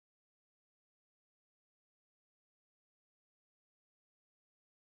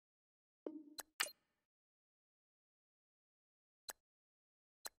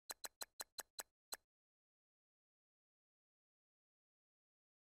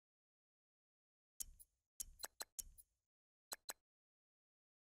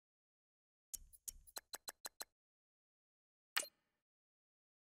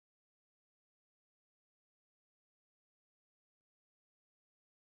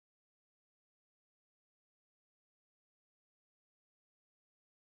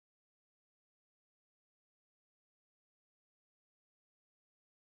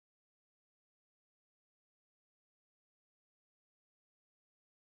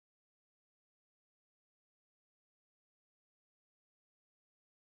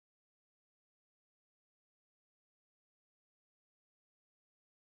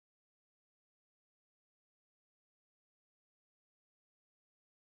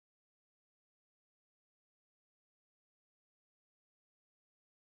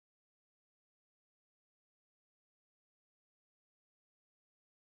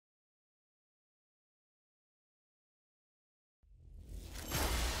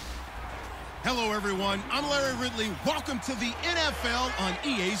Hello, everyone. I'm Larry Ridley. Welcome to the NFL on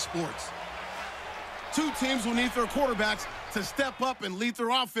EA Sports. Two teams will need their quarterbacks to step up and lead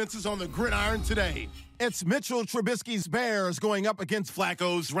their offenses on the gridiron today. It's Mitchell Trubisky's Bears going up against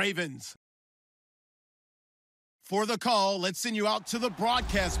Flacco's Ravens. For the call, let's send you out to the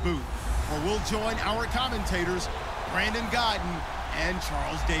broadcast booth, where we'll join our commentators, Brandon Godden and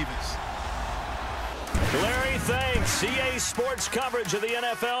Charles Davis. Larry, thanks. EA Sports coverage of the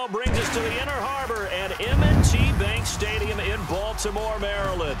NFL brings us to the Inner Harbor at M&T Bank Stadium in Baltimore,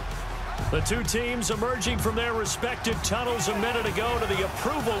 Maryland. The two teams emerging from their respective tunnels a minute ago to the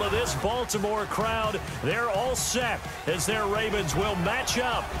approval of this Baltimore crowd. They're all set as their Ravens will match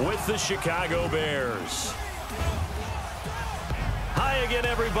up with the Chicago Bears. Hi again,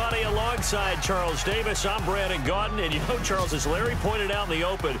 everybody. Alongside Charles Davis, I'm Brandon Godden. And you know, Charles, as Larry pointed out in the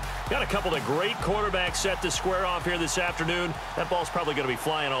open, got a couple of great quarterbacks set to square off here this afternoon. That ball's probably going to be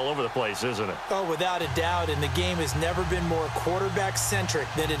flying all over the place, isn't it? Oh, without a doubt. And the game has never been more quarterback-centric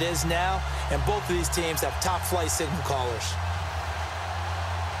than it is now. And both of these teams have top-flight signal callers.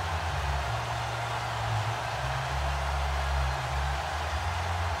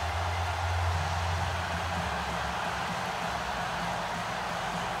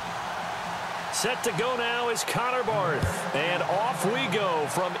 Set to go now is Connor Barth. And off we go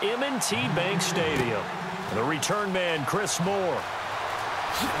from M&T Bank Stadium. The return man, Chris Moore.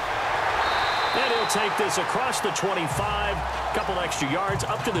 And he'll take this across the 25. Couple extra yards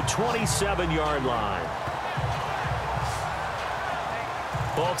up to the 27-yard line.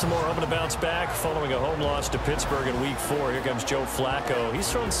 Baltimore hoping to bounce back following a home loss to Pittsburgh in Week 4. Here comes Joe Flacco. He's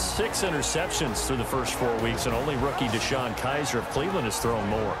thrown 6 interceptions through the first 4 weeks, and only rookie Deshaun Kaiser of Cleveland has thrown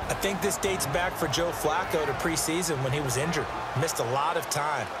more. I think this dates back for Joe Flacco to preseason when he was injured. Missed a lot of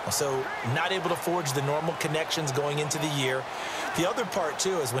time, so not able to forge the normal connections going into the year. The other part,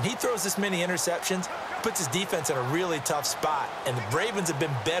 too, is when he throws this many interceptions, puts his defense in a really tough spot, and the Ravens have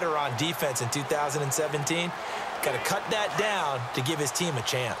been better on defense in 2017. Got to cut that down to give his team a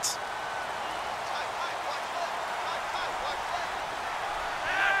chance.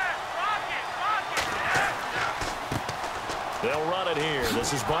 They'll run it here.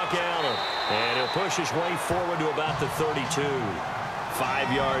 This is Buck Allen. And he'll push his way forward to about the 32.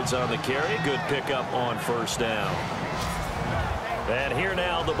 5 yards on the carry. Good pickup on first down. And here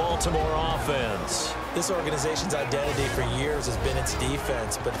now the Baltimore offense. This organization's identity for years has been its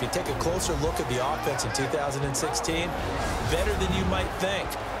defense, but if you take a closer look at the offense in 2016, better than you might think.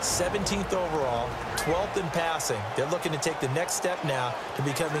 17th overall, 12th in passing. They're looking to take the next step now to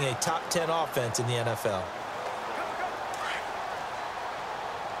becoming a top 10 offense in the NFL.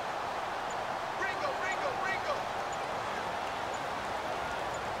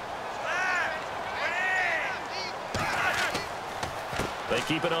 They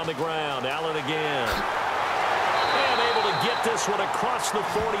keep it on the ground. Allen again. And able to get this one across the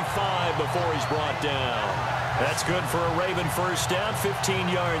 45 before he's brought down. That's good for a Raven first down, 15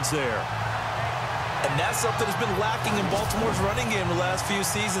 yards there. And that's something that's been lacking in Baltimore's running game the last few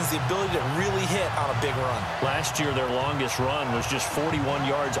seasons, the ability to really hit on a big run. Last year, their longest run was just 41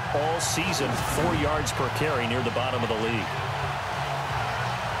 yards all season, 4 yards per carry near the bottom of the league.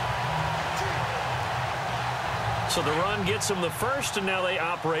 So the run gets them the first, and now they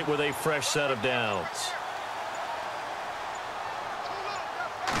operate with a fresh set of downs.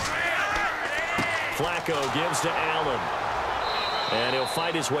 Flacco gives to Allen. And he'll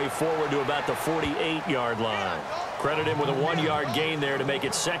fight his way forward to about the 48-yard line. Credit him with a 1-yard gain there to make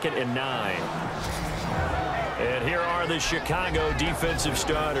it 2nd and 9. And here are the Chicago defensive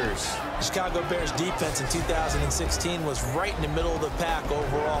starters. The Chicago Bears defense in 2016 was right in the middle of the pack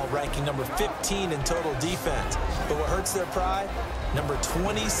overall, ranking number 15 in total defense. But what hurts their pride? Number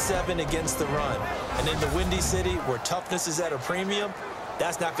 27 against the run. And in the Windy City, where toughness is at a premium,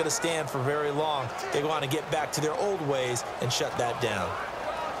 that's not going to stand for very long. They want to get back to their old ways and shut that down.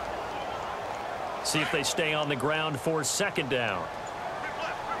 See if they stay on the ground for 2nd down.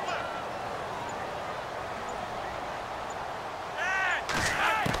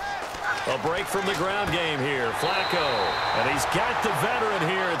 A break from the ground game here. Flacco. And he's got the veteran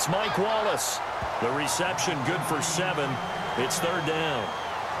here. It's Mike Wallace. The reception good for 7. It's 3rd down.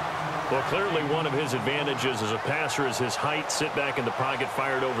 Well, clearly one of his advantages as a passer is his height. Sit back in the pocket,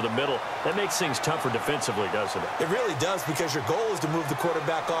 fired over the middle. That makes things tougher defensively, doesn't it? It really does, because your goal is to move the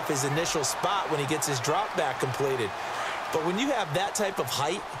quarterback off his initial spot when he gets his drop back completed. But when you have that type of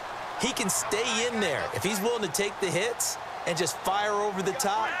height, he can stay in there. If he's willing to take the hits, and just fire over the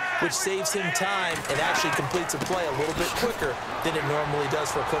top, which saves him time and actually completes a play a little bit quicker than it normally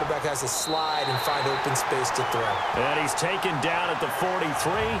does for a quarterback who has to slide and find open space to throw. And he's taken down at the 43,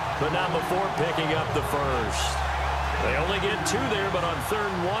 but not before picking up the first. They only get 2 there, but on 3rd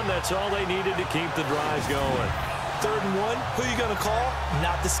and 1, that's all they needed to keep the drive going. 3rd and 1, who you going to call?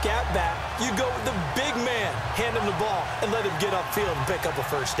 Not the scat back. You go with the big man, hand him the ball, and let him get upfield and pick up a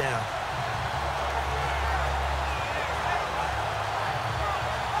first down.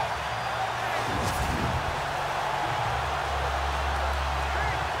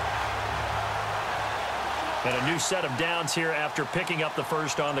 And a new set of downs here after picking up the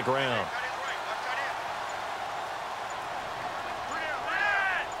first on the ground.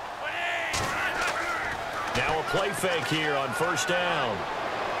 Now a play fake here on 1st down.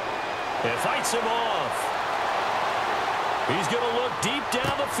 And fights him off. He's going to look deep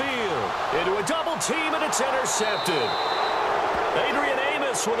down the field. Into a double team, and it's intercepted. Adrian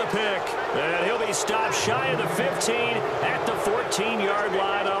Amos with a pick. And he'll be stopped shy of the 15 at the 14-yard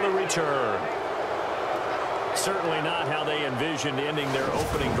line on the return. Certainly not how they envisioned ending their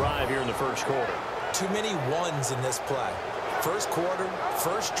opening drive here in the 1st quarter. Too many ones in this play. 1st quarter,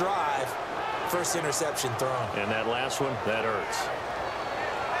 1st drive, 1st interception thrown. And that last one, that hurts.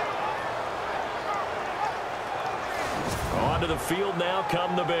 Onto the field now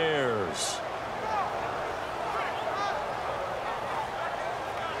come the Bears.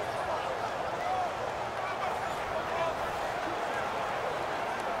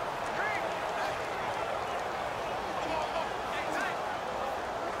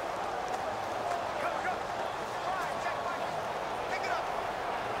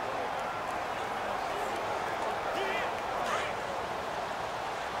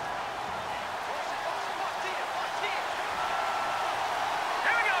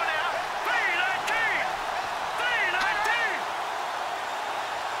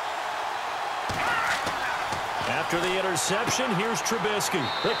 After the interception, here's Trubisky.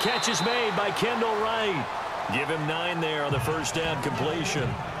 The catch is made by Kendall Wright. Give him 9 there on the 1st down completion.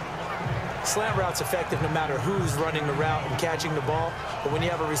 Slant route's effective no matter who's running the route and catching the ball. But when you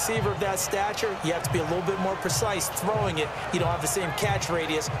have a receiver of that stature, you have to be a little bit more precise throwing it. You don't have the same catch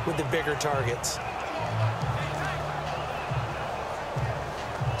radius with the bigger targets.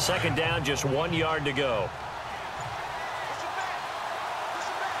 2nd down, just 1 yard to go.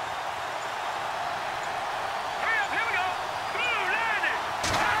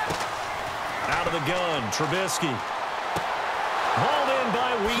 Out of the gun, Trubisky. Hauled in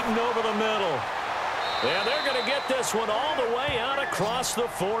by Wheaton over the middle. And they're going to get this one all the way out across the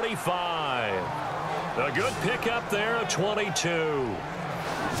 45. A good pickup there of 22.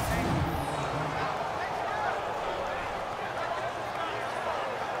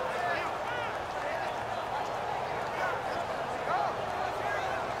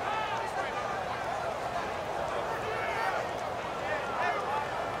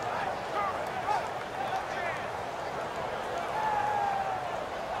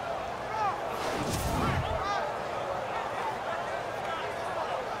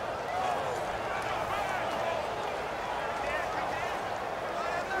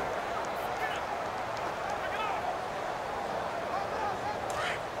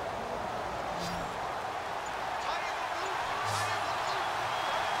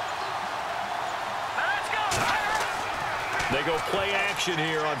 They go play action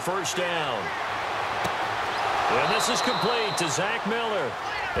here on 1st down. And this is complete to Zach Miller.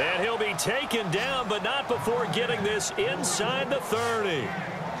 And he'll be taken down, but not before getting this inside the 30.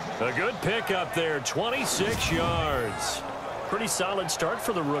 A good pickup there, 26 yards. Pretty solid start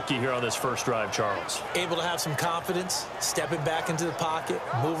for the rookie here on this 1st drive, Charles. Able to have some confidence, stepping back into the pocket,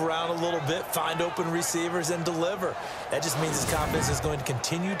 move around a little bit, find open receivers, and deliver. That just means his confidence is going to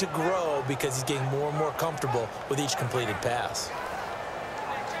continue to grow because he's getting more and more comfortable with each completed pass.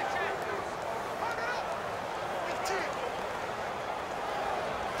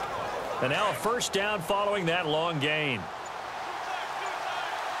 And now a 1st down following that long gain.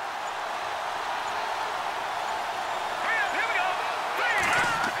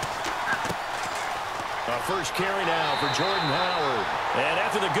 First carry now for Jordan Howard. And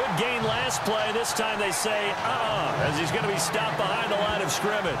after the good gain last play, this time they say, as he's going to be stopped behind the line of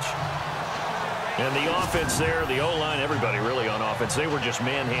scrimmage. And the offense there, the O-line, everybody really on offense, they were just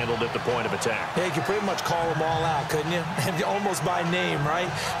manhandled at the point of attack. Yeah, you could pretty much call them all out, couldn't you? And almost by name, right?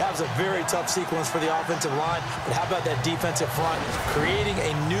 That was a very tough sequence for the offensive line. But how about that defensive front creating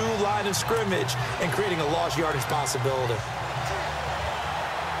a new line of scrimmage and creating a lost yardage possibility?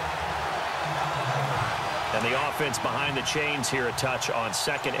 And the offense behind the chains here a touch on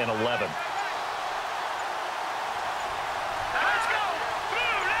 2nd and 11.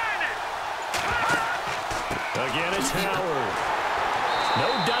 Again, it's Howard. No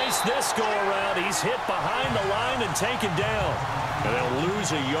dice this go-around. He's hit behind the line and taken down. And they'll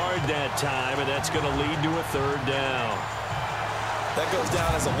lose a yard that time, and that's going to lead to a third down. That goes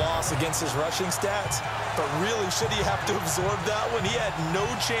down as a loss against his rushing stats. But really, should he have to absorb that one? He had no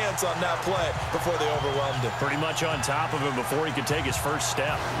chance on that play before they overwhelmed him. Pretty much on top of him before he could take his first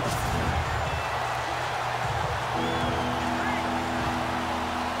step.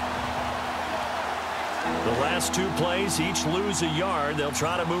 The last two plays each lose a yard. They'll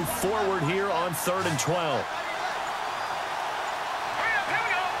try to move forward here on 3rd and 12.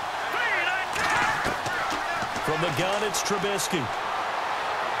 From the gun, it's Trubisky.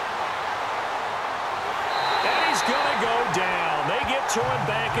 And he's going to go down. They get to him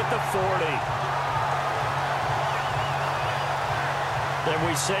back at the 40. And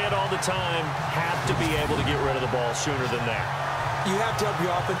we say it all the time, have to be able to get rid of the ball sooner than that. You have to help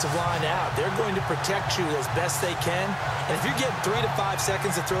your offensive line out. They're going to protect you as best they can. And if you're getting 3 to 5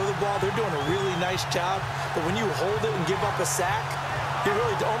 seconds to throw the ball, they're doing a really nice job. But when you hold it and give up a sack, you're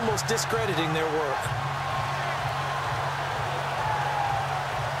really almost discrediting their work.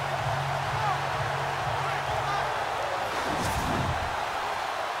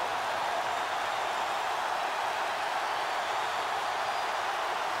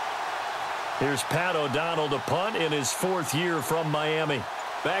 Here's Pat O'Donnell to punt in his 4th year from Miami.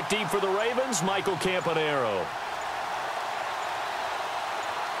 Back deep for the Ravens, Michael Campanaro.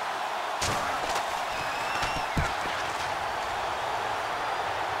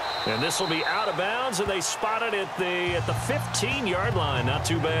 And this will be out of bounds, and they spot it at the 15-yard line. Not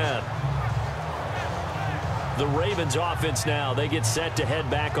too bad. The Ravens offense now, they get set to head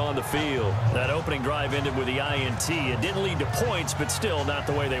back on the field. That opening drive ended with the INT. It didn't lead to points, but still not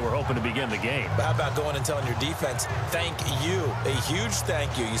the way they were hoping to begin the game. But how about going and telling your defense, thank you, a huge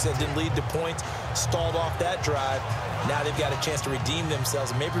thank you. You said it didn't lead to points, stalled off that drive. Now they've got a chance to redeem themselves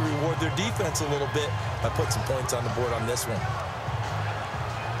and maybe reward their defense a little bit by putting some points on the board on this one.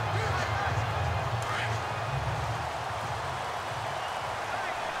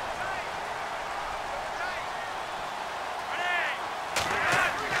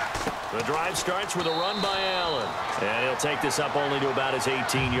 The drive starts with a run by Allen. And he'll take this up only to about his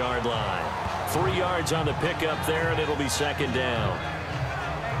 18-yard line. 3 yards on the pickup there, and it'll be 2nd down.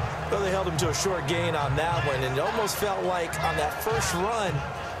 Well, they held him to a short gain on that one, and it almost felt like on that first run,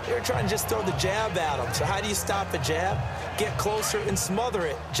 they were trying to just throw the jab at him. So how do you stop a jab? Get closer and smother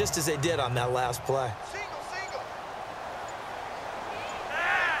it, just as they did on that last play.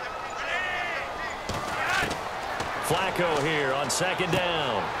 Flacco here on 2nd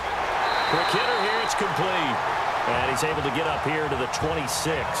down. Quick hitter here, it's complete. And he's able to get up here to the 26.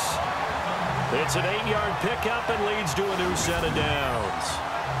 It's an 8-yard pickup and leads to a new set of downs.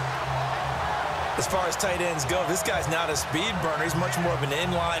 As far as tight ends go, this guy's not a speed burner. He's much more of an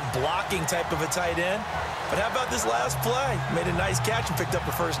inline blocking type of a tight end. But how about this last play? Made a nice catch and picked up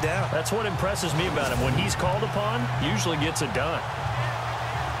the first down. That's what impresses me about him. When he's called upon, usually gets it done.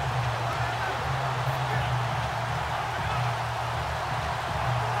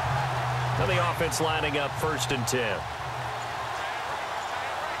 Now the offense lining up 1st and 10.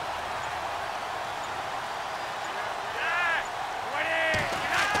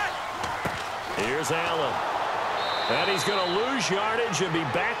 Here's Allen. And he's going to lose yardage and be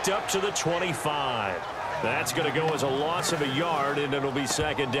backed up to the 25. That's going to go as a loss of a yard, and it'll be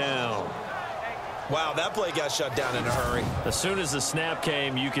 2nd down. Wow, that play got shut down in a hurry. As soon as the snap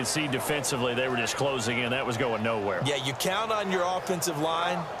came, you could see defensively they were just closing in. That was going nowhere. Yeah, you count on your offensive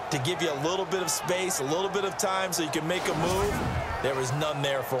line to give you a little bit of space, a little bit of time so you can make a move. There was none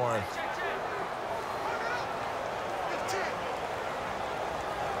there for him.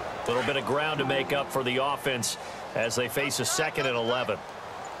 A little bit of ground to make up for the offense as they face a 2nd and 11.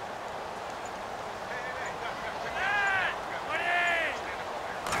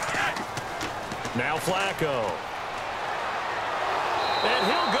 Now Flacco. And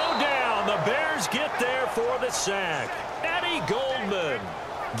he'll go down. The Bears get there for the sack. Eddie Goldman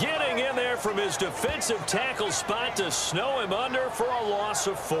getting in there from his defensive tackle spot to snow him under for a loss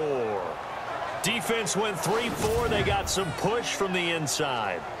of 4. Defense went 3-4. They got some push from the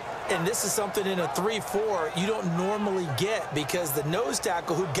inside. And this is something in a 3-4 you don't normally get because the nose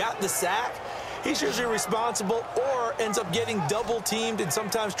tackle who got the sack, he's usually responsible or ends up getting double teamed and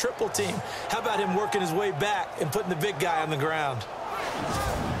sometimes triple teamed. How about him working his way back and putting the big guy on the ground?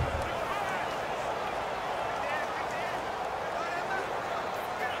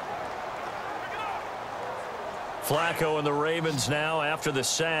 Flacco and the Ravens now after the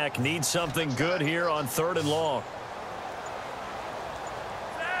sack need something good here on 3rd and long.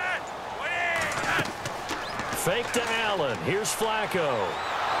 Fake to Allen. Here's Flacko.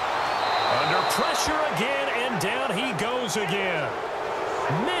 Under pressure again, and down he goes again.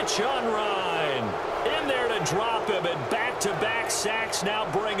 Mitch on Ryan. In there to drop him, and back-to-back sacks now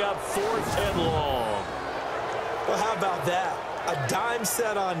bring up 4th and long. Well, how about that? A dime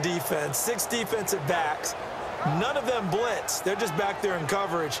set on defense, 6 defensive backs. None of them blitz. They're just back there in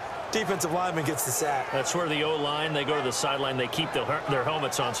coverage. Defensive lineman gets the sack. That's where the O-line, they go to the sideline, they keep their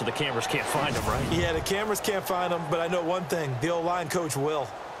helmets on so the cameras can't find them, right? Yeah, the cameras can't find them, but I know one thing. The O-line coach will.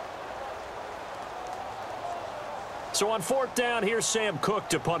 So on 4th down, here's Sam Cook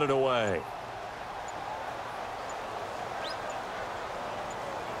to punt it away.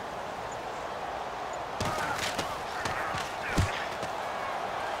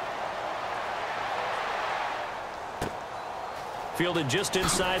 Fielded just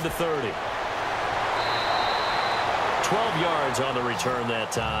inside the 30. 12 yards on the return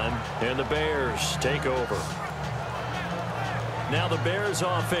that time, and the Bears take over. Now the Bears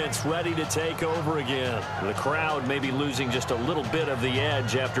offense ready to take over again. The crowd may be losing just a little bit of the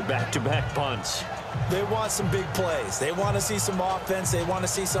edge after back-to-back punts. They want some big plays. They want to see some offense. They want to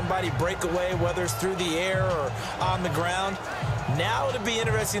see somebody break away, whether it's through the air or on the ground. Now it'll be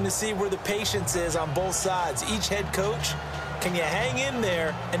interesting to see where the patience is on both sides. Each head coach, can you hang in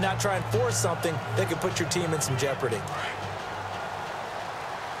there and not try and force something that could put your team in some jeopardy?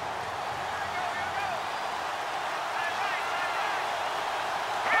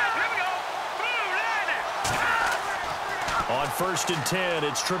 On 1st and 10,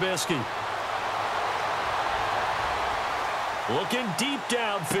 it's Trubisky. Looking deep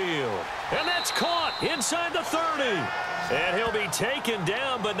downfield. And that's caught inside the 30. And he'll be taken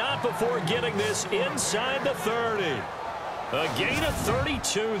down, but not before getting this inside the 30. A gain of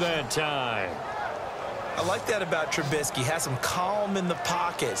 32 that time. I like that about Trubisky. Has some calm in the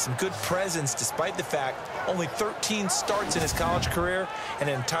pocket, some good presence, despite the fact only 13 starts in his college career, and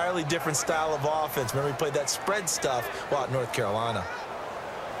an entirely different style of offense. Remember, he played that spread stuff while at North Carolina.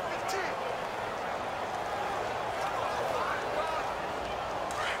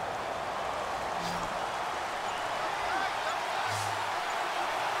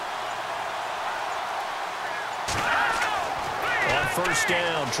 On 1st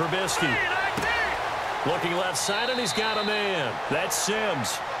down, Trubisky. Looking left side, and he's got a man. That's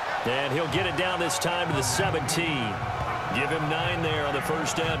Sims. And he'll get it down this time to the 17. Give him 9 there on the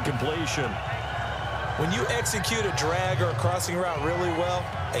 1st down completion. When you execute a drag or a crossing route really well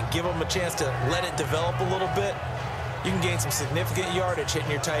and give them a chance to let it develop a little bit, you can gain some significant yardage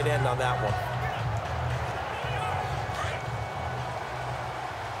hitting your tight end on that one.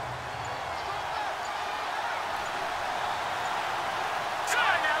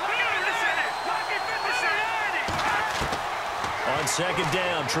 On 2nd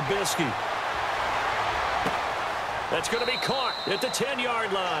down, Trubisky. That's going to be caught at the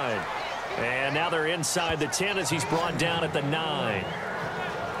 10-yard line. And now they're inside the 10 as he's brought down at the 9.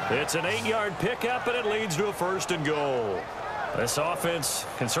 It's an 8-yard pickup, and it leads to a 1st and goal. This offense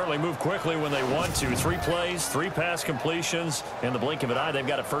can certainly move quickly when they want to. 3 plays, 3 pass completions. In the blink of an eye, they've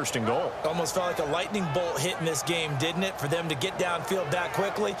got a 1st and goal. Almost felt like a lightning bolt hit in this game, didn't it? For them to get downfield that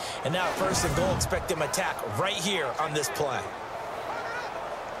quickly. And now 1st and goal, expect them to attack right here on this play.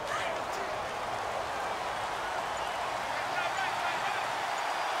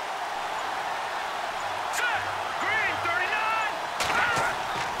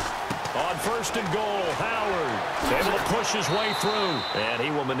 On 1st and goal, Howard able to push his way through. And he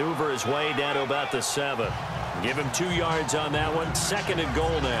will maneuver his way down to about the 7. Give him 2 yards on that one. 2nd and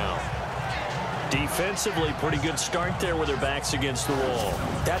goal now. Defensively, pretty good start there with their backs against the wall.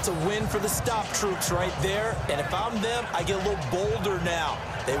 That's a win for the stop troops right there. And if I'm them, I get a little bolder now.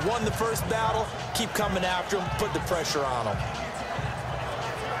 They won the first battle. Keep coming after them. Put the pressure on them.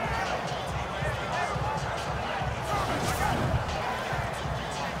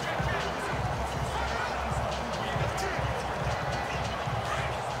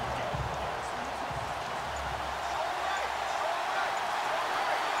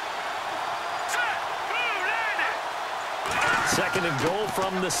 Second and goal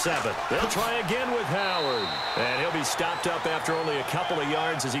from the 7. They'll try again with Howard. And he'll be stopped up after only a couple of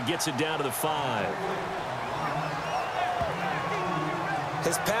yards as he gets it down to the 5.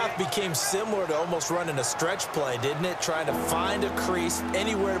 His path became similar to almost running a stretch play, didn't it? Trying to find a crease,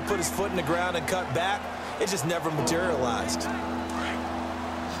 anywhere to put his foot in the ground and cut back. It just never materialized.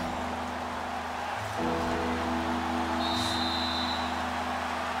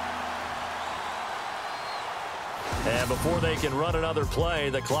 And before they can run another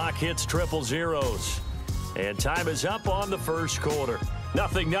play, the clock hits triple zeros. And time is up on the first quarter.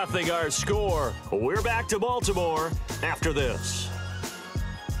 0-0 our score. We're back to Baltimore after this.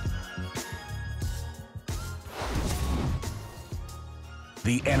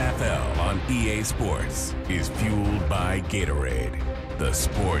 The NFL on EA Sports is fueled by Gatorade, the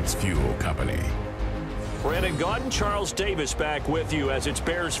sports fuel company. Brandon Gaudin, Charles Davis back with you as it's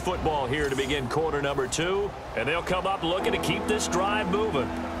Bears football here to begin quarter number 2. And they'll come up looking to keep this drive moving.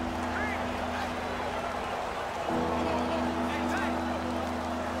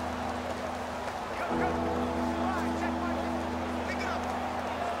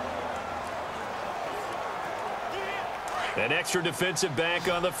 An extra defensive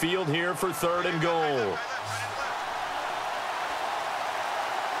back on the field here for 3rd and goal.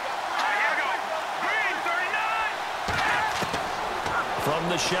 From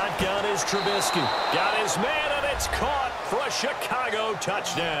the shotgun is Trubisky. Got his man, and it's caught for a Chicago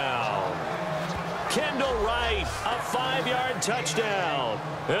touchdown. Kendall Wright, a 5-yard touchdown.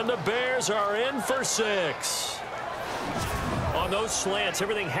 And the Bears are in for 6. On those slants,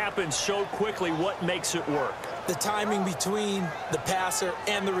 everything happens so quickly. What makes it work? The timing between the passer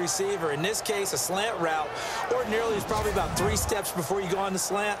and the receiver. In this case, a slant route ordinarily is probably about 3 steps before you go on the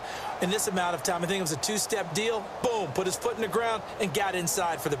slant. In this amount of time, I think it was a 2-step deal. Boom, put his foot in the ground and got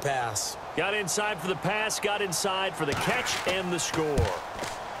inside for the pass. Got inside for the pass, got inside for the catch and the score.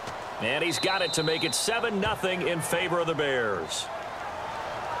 And he's got it to make it 7-0 in favor of the Bears.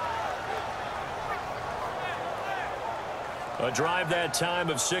 A drive that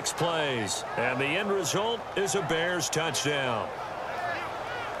time of 6 plays. And the end result is a Bears touchdown.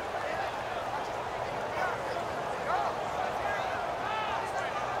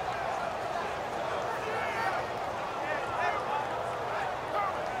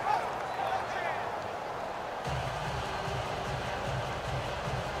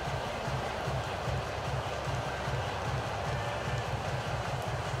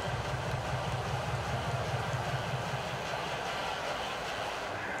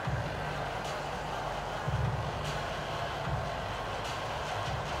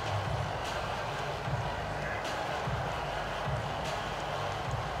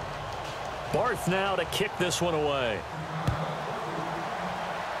 Barth now to kick this one away.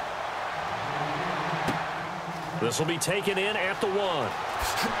 This will be taken in at the 1.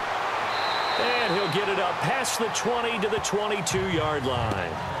 And he'll get it up past the 20 to the 22-yard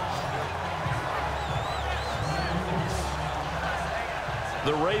line.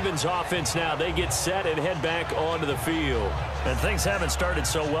 The Ravens offense now, they get set and head back onto the field. And things haven't started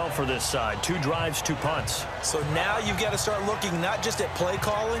so well for this side. 2 drives, 2 punts. So now you've got to start looking not just at play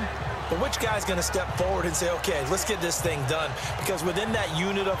calling, but which guy's going to step forward and say, okay, let's get this thing done. Because within that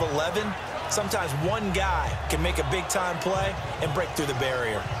unit of 11, sometimes one guy can make a big-time play and break through the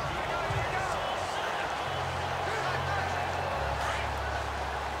barrier.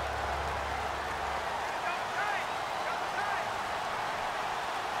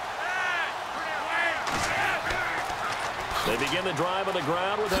 They begin the drive on the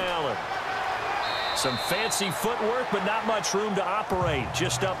ground with Allen. Some fancy footwork, but not much room to operate.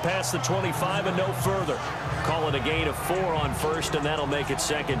 Just up past the 25 and no further. Call it a gain of 4 on 1st, and that'll make it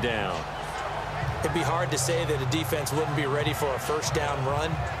 2nd down. It'd be hard to say that a defense wouldn't be ready for a 1st down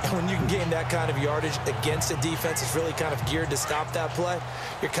run. And when you can gain that kind of yardage against a defense that's really kind of geared to stop that play,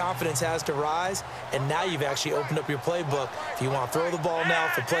 your confidence has to rise, and now you've actually opened up your playbook. If you want to throw the ball now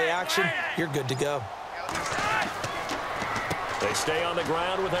for play action, you're good to go. They stay on the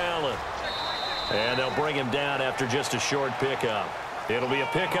ground with Allen. And they'll bring him down after just a short pickup. It'll be a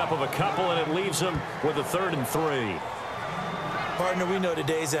pickup of a couple, and it leaves him with a 3rd and 3. Partner, we know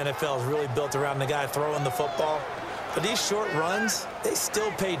today's NFL is really built around the guy throwing the football. But these short runs, they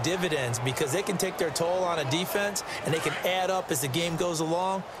still pay dividends because they can take their toll on a defense, and they can add up as the game goes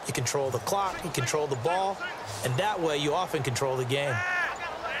along. You control the clock, you control the ball, and that way you often control the game.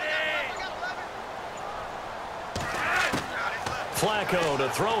 Flazko to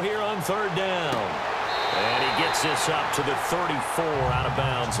throw here on 3rd down. And he gets this up to the 34 out of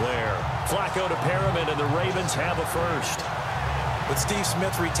bounds there. Flazko to Perriman, and the Ravens have a 1st. With Steve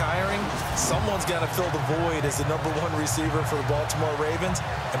Smith retiring, someone's got to fill the void as the #1 receiver for the Baltimore Ravens.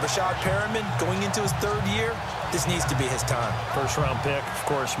 And Brashad Perriman, going into his 3rd year, this needs to be his time. 1st-round pick, of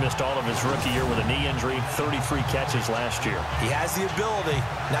course, missed all of his rookie year with a knee injury, 33 catches last year. He has the ability.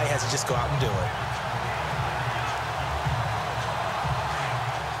 Now he has to just go out and do it.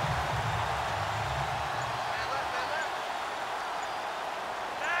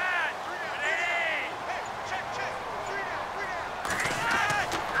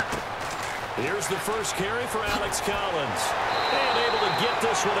 Here's the first carry for Alex Collins. And able to get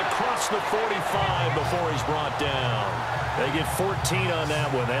this one across the 45 before he's brought down. They get 14 on that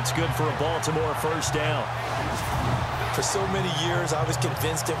one. That's good for a Baltimore first down. For so many years, I was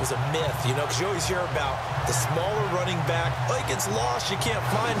convinced it was a myth, you know, because you always hear about the smaller running back. Oh, he gets lost, you can't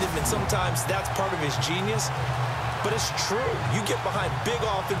find him, and sometimes that's part of his genius. But it's true. You get behind big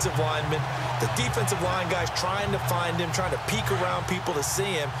offensive linemen, the defensive line guys trying to find him, trying to peek around people to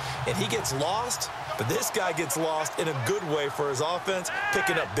see him, and he gets lost. But this guy gets lost in a good way for his offense,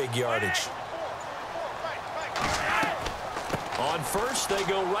 picking up big yardage. On first, they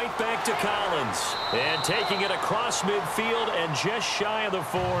go right back to Collins. And taking it across midfield and just shy of the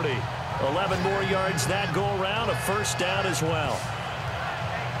 40. 11 more yards that go around, a first down as well.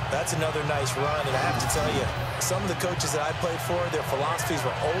 That's another nice run, and I have to tell you, some of the coaches that I played for, their philosophies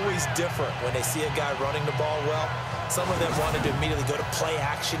were always different when they see a guy running the ball well. Some of them wanted to immediately go to play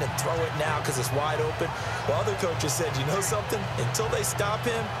action and throw it now because it's wide open. While other coaches said, you know something? Until they stop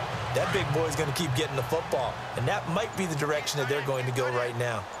him, that big boy's going to keep getting the football. And that might be the direction that they're going to go right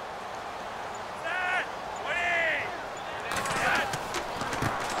now.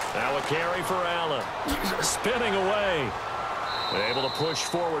 Now a carry for Allen. Spinning away. Able to push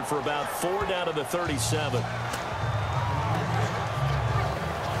forward for about 4 down to the 37.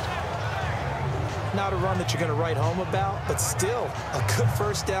 Not a run that you're going to write home about, but still a good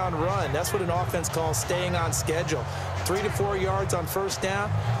first down run. That's what an offense calls staying on schedule. 3 to 4 yards on first down,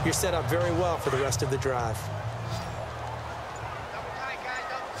 you're set up very well for the rest of the drive.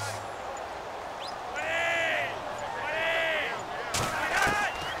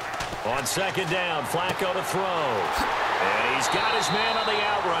 On second down, Flacco to throw. And he's got his man on the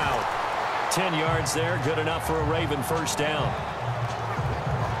out route. 10 yards there, good enough for a Raven first down.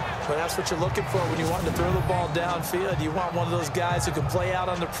 Well, that's what you're looking for when you want to throw the ball downfield. You want one of those guys who can play out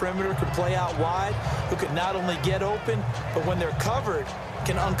on the perimeter, can play out wide, who can not only get open, but when they're covered,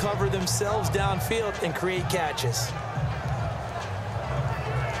 can uncover themselves downfield and create catches.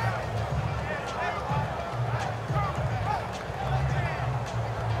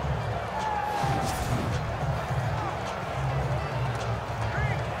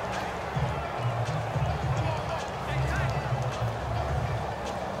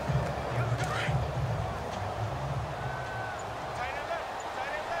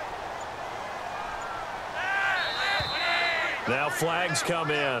 Now flags come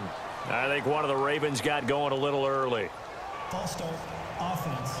in. I think one of the Ravens got going a little early. False start,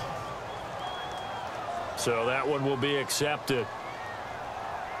 offense. So that one will be accepted.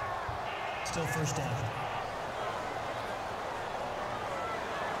 Still first down.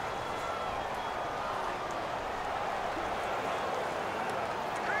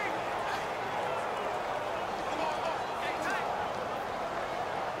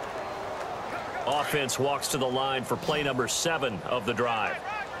 Offense walks to the line for play number 7 of the drive.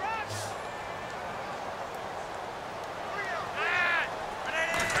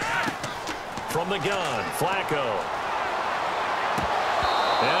 From the gun, Flacco.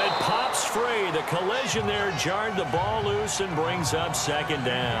 And it pops free. The collision there jarred the ball loose and brings up second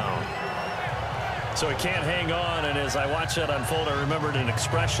down. So he can't hang on, and as I watched that unfold, I remembered an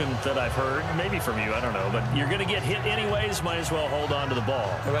expression that I've heard, maybe from you, I don't know, but you're going to get hit anyways, might as well hold on to the ball.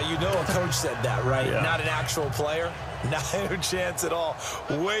 Well, you know a coach said that, right? Yeah. Not an actual player. Not a chance at all.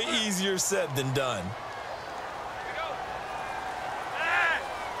 Way easier said than done.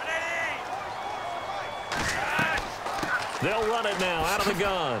 They'll run it now out of the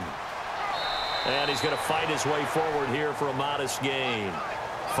gun. And he's going to fight his way forward here for a modest gain.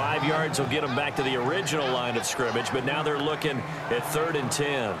 5 yards will get him back to the original line of scrimmage, but now they're looking at 3rd and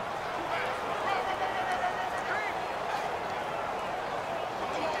 10.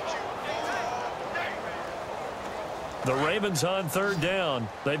 The Ravens on 3rd down.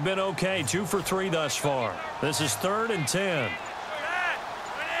 They've been okay, 2 for 3 thus far. This is 3rd and 10.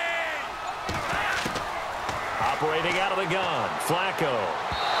 Operating out of the gun, Flacco.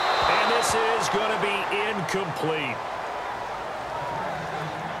 And this is going to be incomplete.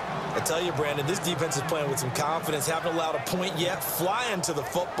 I tell you, Brandon, this defense is playing with some confidence. Haven't allowed a point yet. Flying to the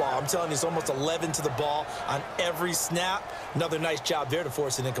football. I'm telling you, it's almost 11 to the ball on every snap. Another nice job there to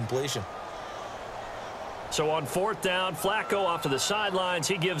force an incompletion. So on 4th down, Flacco off to the sidelines.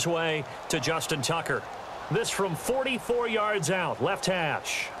 He gives way to Justin Tucker. This from 44 yards out, left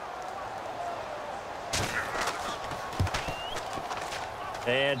hash.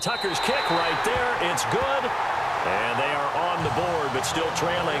 And Tucker's kick right there. It's good. And they are on the board, but still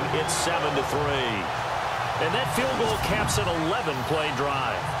trailing. It's 7-3. And that field goal caps an 11-play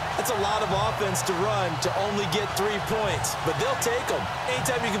drive. That's a lot of offense to run to only get 3 points, but they'll take them.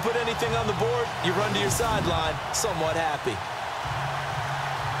 Anytime you can put anything on the board, you run to your sideline somewhat happy.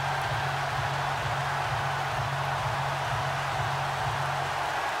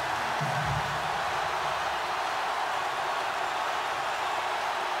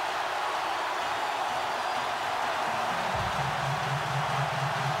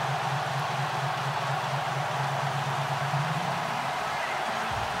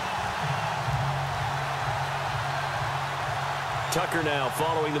 Tucker now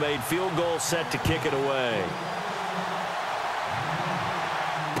following the made field goal, set to kick it away.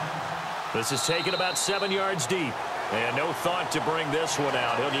 This is taken about 7 yards deep. And no thought to bring this one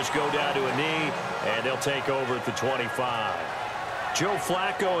out. He'll just go down to a knee, and they'll take over at the 25. Joe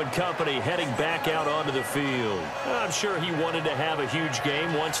Flacco and company heading back out onto the field. I'm sure he wanted to have a huge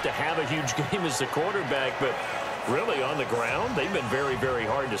game, wants to have a huge game as the quarterback, but really on the ground, they've been very, very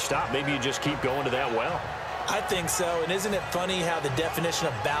hard to stop. Maybe you just keep going to that well. I think so, and isn't it funny how the definition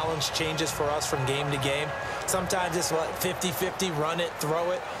of balance changes for us from game to game? Sometimes it's what, 50-50, run it,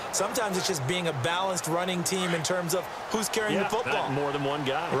 throw it. Sometimes it's just being a balanced running team in terms of who's carrying the football. More than one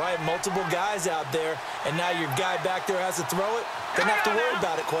guy. Right, multiple guys out there, and now your guy back there has to throw it. Doesn't have to worry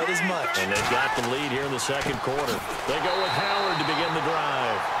about it quite as much. And they've got the lead here in the second quarter. They go with Howard to begin the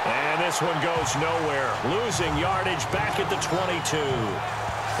drive. And this one goes nowhere. Losing yardage back at the 22.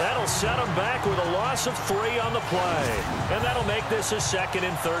 That'll set them back with a loss of 3 on the play. And that'll make this a 2nd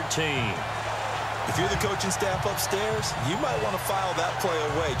and 13. If you're the coaching staff upstairs, you might want to file that play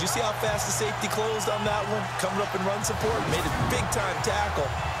away. Did you see how fast the safety closed on that one? Coming up in run support, made a big-time tackle.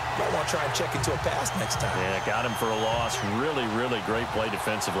 Might want to try and check into a pass next time. Yeah, got him for a loss. Really, really great play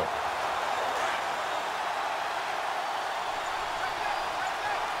defensively.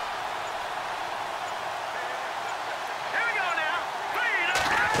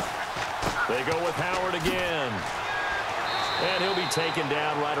 They go with Howard again. And he'll be taken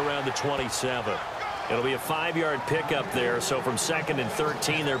down right around the 27. It'll be a 5-yard pickup there. So from 2nd and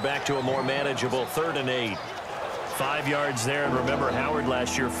 13, they're back to a more manageable 3rd and 8. 5 yards there. And remember, Howard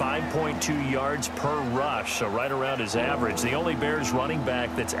last year, 5.2 yards per rush. So right around his average. The only Bears running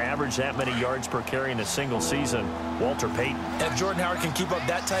back that's averaged that many yards per carry in a single season, Walter Payton. And if Jordan Howard can keep up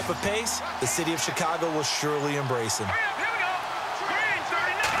that type of pace, the city of Chicago will surely embrace him.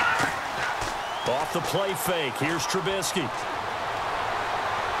 Off the play fake. Here's Trubisky.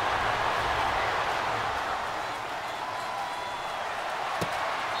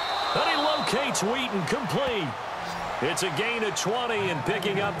 And he locates Wheaton, complete. It's a gain of 20 and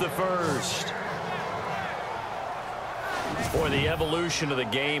picking up the first. Boy, the evolution of the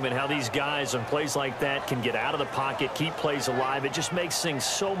game and how these guys on plays like that can get out of the pocket, keep plays alive, it just makes things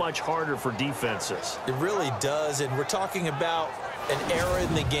so much harder for defenses. It really does, and we're talking about an era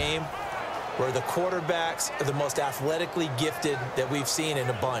in the game where the quarterbacks are the most athletically gifted that we've seen in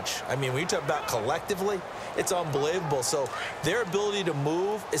a bunch. I mean, when you talk about collectively, it's unbelievable. So their ability to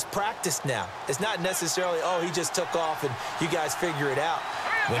move is practiced now. It's not necessarily, oh, he just took off and you guys figure it out.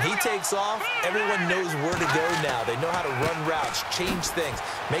 When he takes off, everyone knows where to go now. They know how to run routes, change things,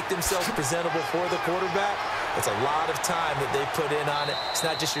 make themselves presentable for the quarterback. It's a lot of time that they put in on it. It's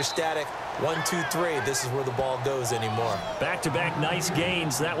not just your static 1, 2, 3. This is where the ball goes anymore. Back-to-back nice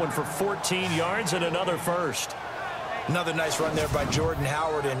gains. That one for 14 yards and another first. Another nice run there by Jordan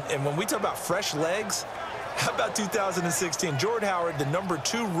Howard. And when we talk about fresh legs, how about 2016? Jordan Howard, the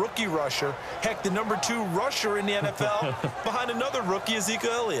 #2 rookie rusher. Heck, the #2 rusher in the NFL behind another rookie,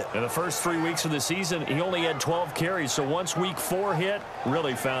 Ezekiel Elliott. In the first 3 weeks of the season, he only had 12 carries. So once week 4 hit,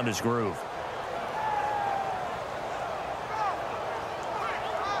 really found his groove.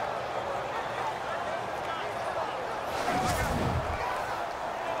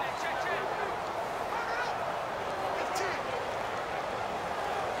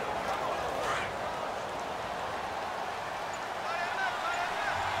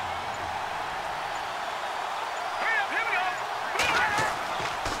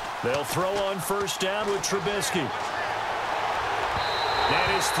 They'll throw on first down with Trubisky.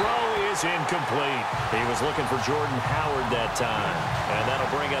 And his throw is incomplete. He was looking for Jordan Howard that time. And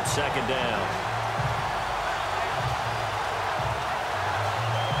that'll bring up 2nd down.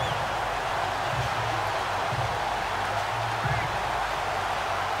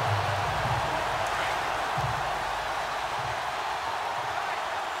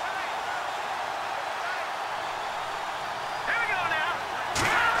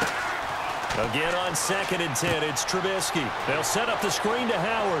 Again on 2nd and 10, it's Trubisky. They'll set up the screen to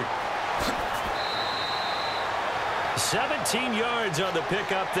Howard. 17 yards on the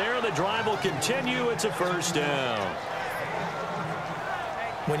pickup there. The drive will continue. It's a first down.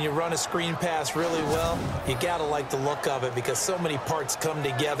 When you run a screen pass really well, you got to like the look of it because so many parts come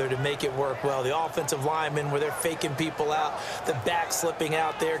together to make it work well. The offensive linemen where they're faking people out, the back slipping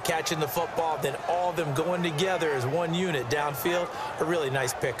out there, catching the football, then all of them going together as one unit downfield. A really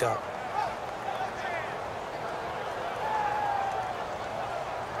nice pickup.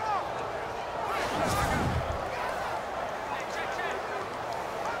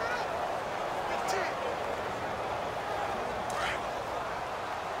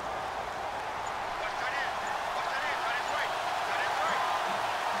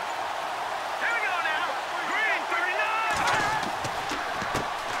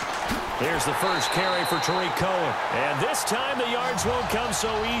 Here's the first carry for Tariq Cohen. And this time the yards won't come so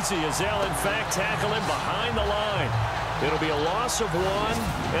easy as they'll, in fact, tackle him behind the line. It'll be a loss of 1,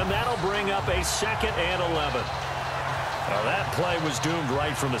 and that'll bring up a 2nd and 11. Well, that play was doomed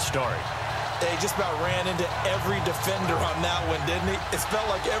right from the start. He just about ran into every defender on that one, didn't he? It felt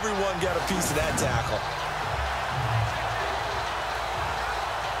like everyone got a piece of that tackle.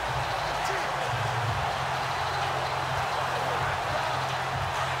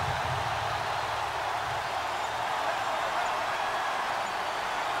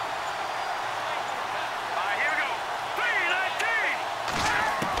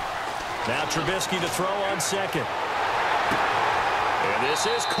 Now Trubisky to throw on 2nd. And this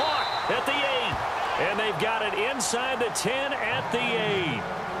is caught at the 8. And they've got it inside the 10 at the 8.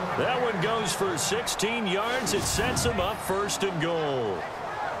 That one goes for 16 yards. It sets them up 1st and goal.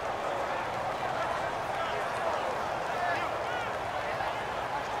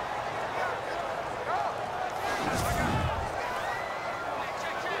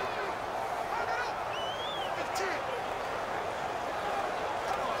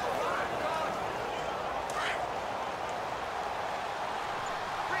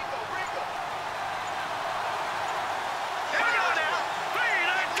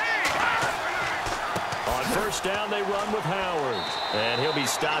 First down, they run with Howard. And he'll be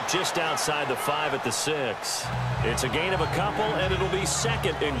stopped just outside the 5 at the 6. It's a gain of a couple, and it'll be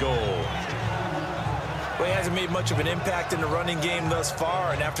 2nd and goal. Well, he hasn't made much of an impact in the running game thus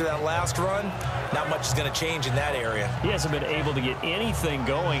far, and after that last run, not much is going to change in that area. He hasn't been able to get anything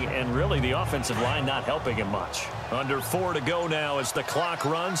going, and really the offensive line not helping him much. Under 4 to go now as the clock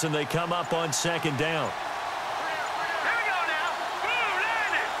runs, and they come up on 2nd down.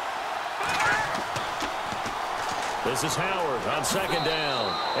 This is Howard on 2nd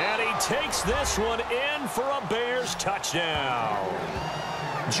down. And he takes this one in for a Bears touchdown.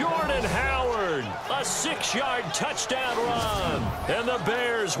 Jordan Howard, a 6-yard touchdown run. And the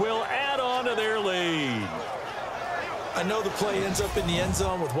Bears will add on to their lead. I know the play ends up in the end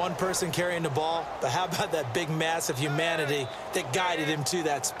zone with one person carrying the ball, but how about that big mass of humanity that guided him to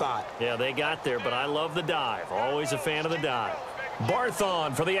that spot? Yeah, they got there, but I love the dive. Always a fan of the dive.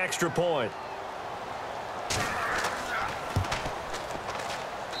 Barthon for the extra point.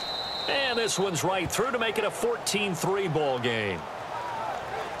 And this one's right through to make it a 14-3 ball game.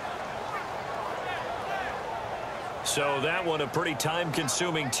 So that one a pretty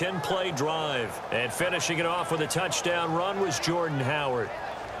time-consuming 10-play drive. And finishing it off with a touchdown run was Jordan Howard.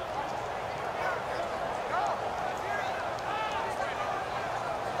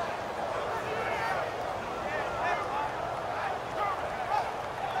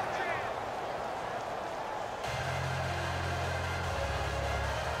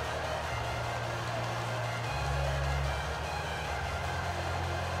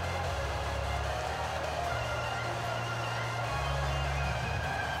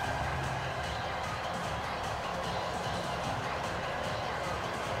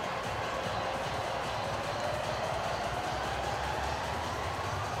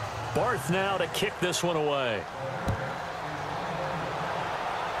 Barth now to kick this one away.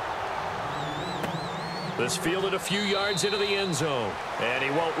 This fielded a few yards into the end zone. And he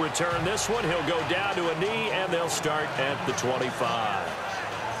won't return this one. He'll go down to a knee, and they'll start at the 25.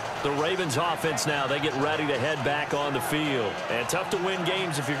 The Ravens offense now, they get ready to head back on the field. And tough to win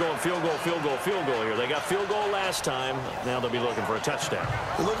games if you're going field goal, field goal, field goal here. They got field goal last time. Now they'll be looking for a touchdown.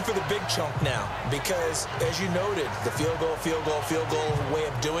 We're looking for the big chunk now because, as you noted, the field goal way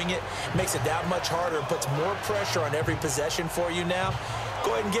of doing it makes it that much harder and puts more pressure on every possession for you now.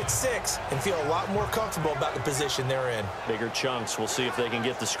 Go ahead and get 6 and feel a lot more comfortable about the position they're in. Bigger chunks. We'll see if they can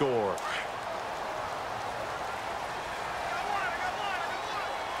get the score.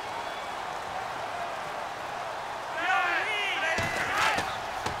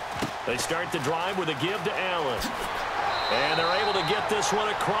 They start the drive with a give to Allen. And they're able to get this one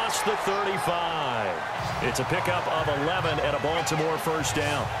across the 35. It's a pickup of 11 and a Baltimore first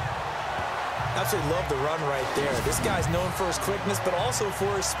down. Absolutely love the run right there. This guy's known for his quickness, but also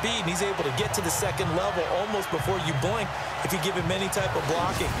for his speed. He's able to get to the second level almost before you blink if you give him any type of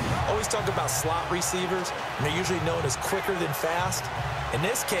blocking. Always talk about slot receivers, and they're usually known as quicker than fast. In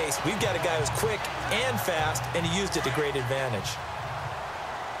this case, we've got a guy who's quick and fast, and he used it to great advantage.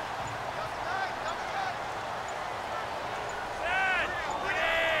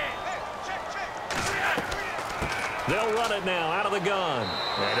 They'll run it now out of the gun.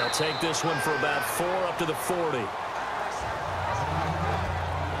 And they'll take this one for about 4 up to the 40.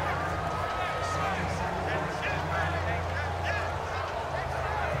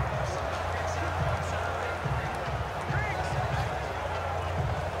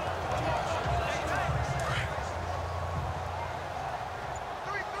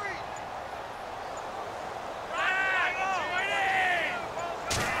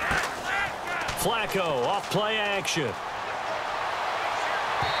 Flazko off play action.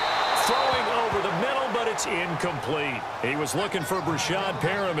 Throwing over the middle, but it's incomplete. He was looking for Brashad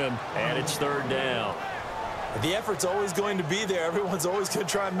Perriman, and it's third down. The effort's always going to be there. Everyone's always going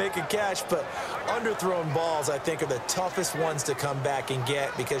to try and make a catch, but underthrown balls, I think, are the toughest ones to come back and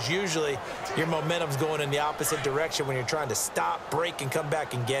get because usually your momentum's going in the opposite direction when you're trying to stop, break, and come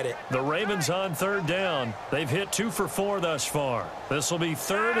back and get it. The Ravens on third down. They've hit 2 for 4 thus far. This will be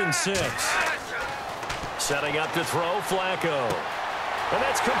 3rd and 6. Setting up to throw, Flazko. And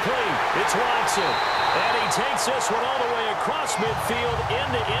that's complete. It's Watson. And he takes this one all the way across midfield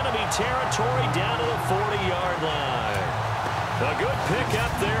into enemy territory down to the 40-yard line. A good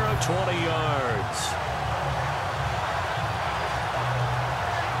pickup there of 20 yards.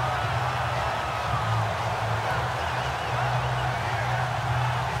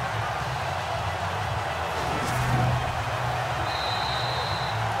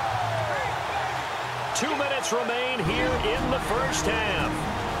 Remain here in the first half.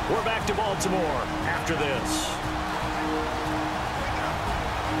 We're back to Baltimore after this.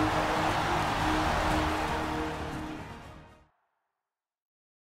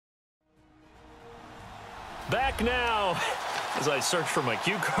 Back now. As I search for my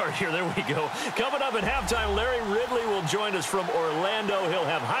cue card here, there we go. Coming up at halftime, Larry Ridley will join us from Orlando. He'll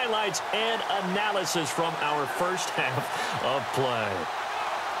have highlights and analysis from our first half of play.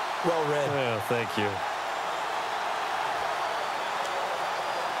 Well read. Well, thank you.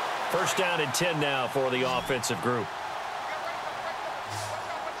 First down and 10 now for the offensive group.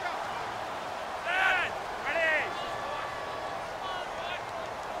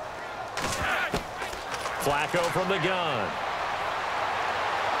 Flazko from the gun.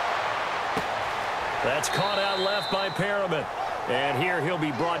 That's caught out left by Perriman. And here he'll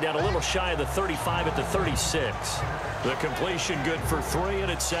be brought down a little shy of the 35 at the 36. The completion good for 3,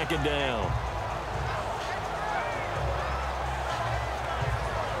 and it's second down.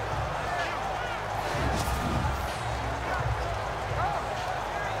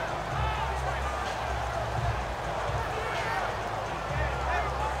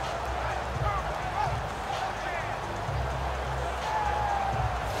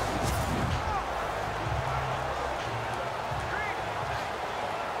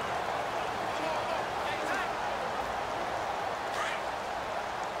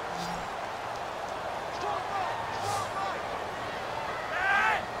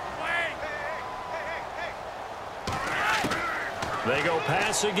 They go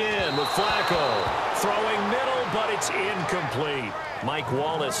pass again with Flazko. Throwing middle, but it's incomplete. Mike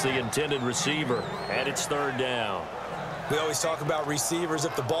Wallace, the intended receiver, and it's third down. We always talk about receivers.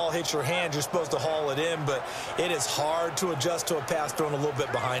 If the ball hits your hand, you're supposed to haul it in, but it is hard to adjust to a pass thrown a little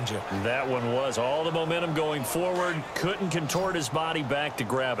bit behind you. That one was all the momentum going forward. Couldn't contort his body back to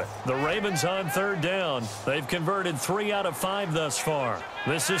grab it. The Ravens on third down. They've converted 3 out of 5 thus far.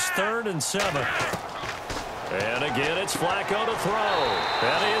 This is 3rd and 7. And again, it's Flazko to throw.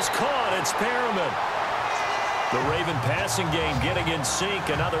 That is caught. It's Perriman. The Raven passing game getting in sync.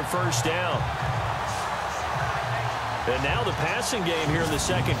 Another first down. And now the passing game here in the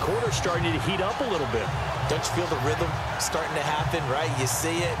second quarter starting to heat up a little bit. Don't you feel the rhythm starting to happen, right? You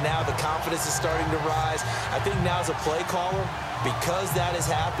see it. Now the confidence is starting to rise. I think now as a play caller, because that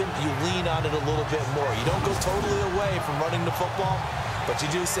has happened, you lean on it a little bit more. You don't go totally away from running the football, but you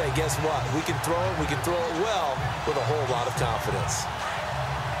do say, guess what? We can throw it. We can throw it well with a whole lot of confidence.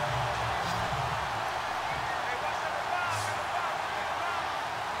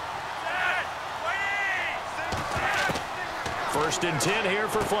 First and 10 here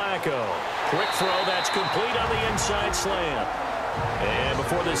for Flazko. Quick throw, that's complete on the inside slant. And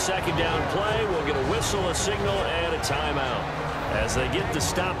before this second down play, we'll get a whistle, a signal, and a timeout as they get the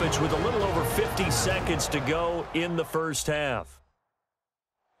stoppage with a little over 50 seconds to go in the first half.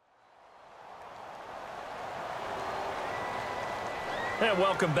 And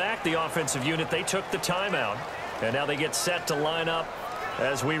welcome back. The offensive unit, they took the timeout. And now they get set to line up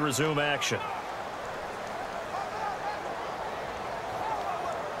as we resume action.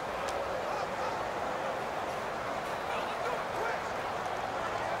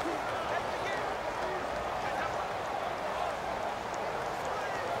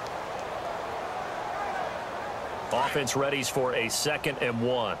 Offense readies for a 2nd and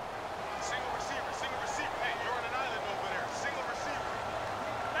 1. Single receiver. Hey, you're on an island over there. Single receiver.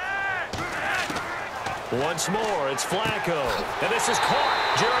 Once more, it's Flazko. And this is caught.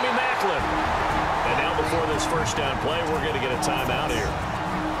 Jeremy Maclin. And now before this first down play, we're going to get a timeout here.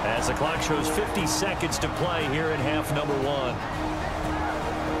 As the clock shows 50 seconds to play here in half number 1.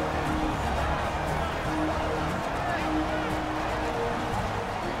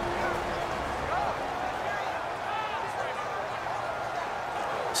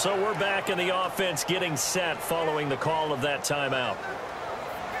 So we're back in the offense getting set following the call of that timeout.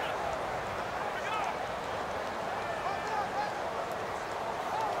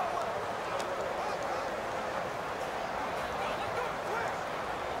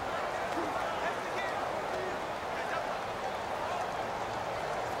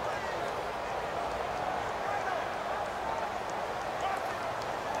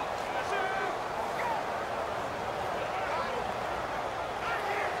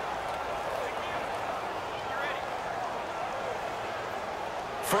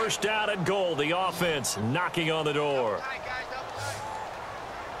 First down and goal. The offense knocking on the door.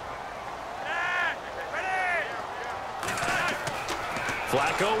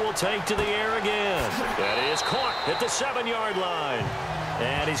 Flazko will take to the air again. That is caught at the 7-yard line.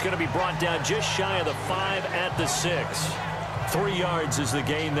 And he's going to be brought down just shy of the 5 at the 6. 3 yards is the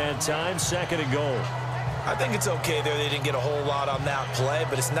gain that time. 2nd and goal. I think it's okay there. They didn't get a whole lot on that play,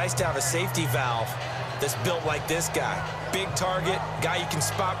 but it's nice to have a safety valve that's built like this guy. Big target, guy you can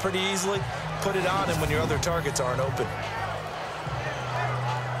spot pretty easily. Put it on him when your other targets aren't open.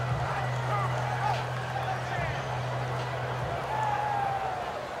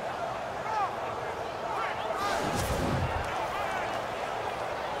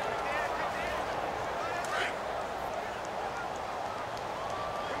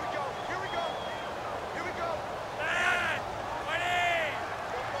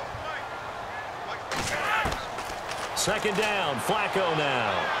 Second down, Flazko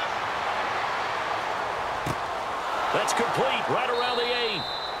now. That's complete, right around the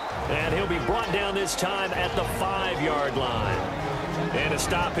 8. And he'll be brought down this time at the 5-yard line. And a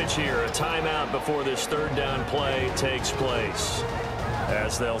stoppage here, a timeout before this 3rd down play takes place,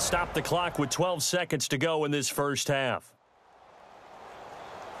 as they'll stop the clock with 12 seconds to go in this first half.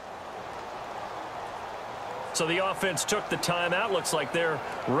 So the offense took the timeout. Looks like they're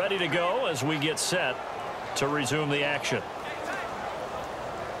ready to go as we get set to resume the action.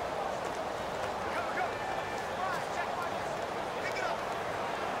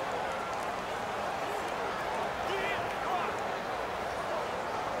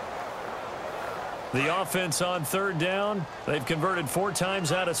 The offense on 3rd down, they've converted 4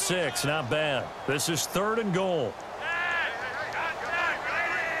 times out of 6. Not bad. This is 3rd and goal.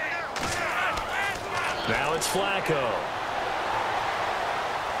 Now it's Flazko.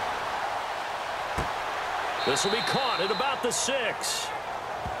 This will be caught at about the 6.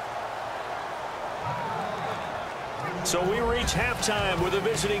 So we reach halftime with the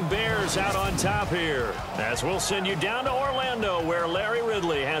visiting Bears out on top here, as we'll send you down to Orlando, where Larry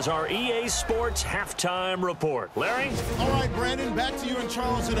Ridley has our EA Sports halftime report. Larry? All right, Brandon, back to you and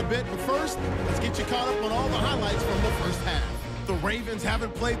Charles in a bit. But first, let's get you caught up on all the highlights from the first half. The Ravens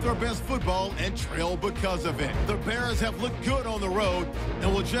haven't played their best football and trail because of it. The Bears have looked good on the road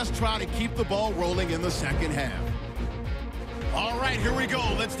and will just try to keep the ball rolling in the second half. All right, here we go.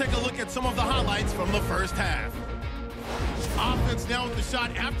 Let's take a look at some of the highlights from the first half. Offense now with the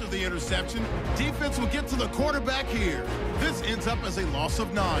shot after the interception. Defense will get to the quarterback here. This ends up as a loss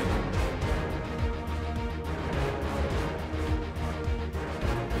of 9.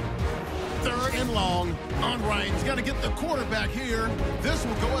 Third and long. On right, he's got to get the quarterback here. This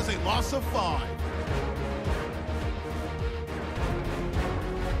will go as a loss of 5.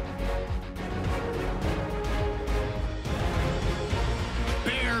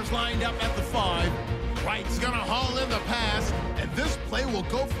 Bears lined up at the 5. Wright's going to haul in the pass, and this play will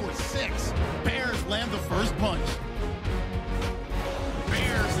go for 6. Bears land the first punch.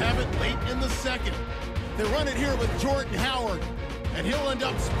 Bears have it late in the second. They run it here with Jordan Howard, and he'll end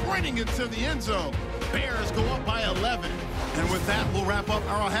up sprinting into the end zone. Bears go up by 11. And with that, we'll wrap up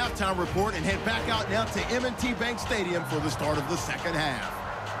our halftime report and head back out now to M&T Bank Stadium for the start of the second half.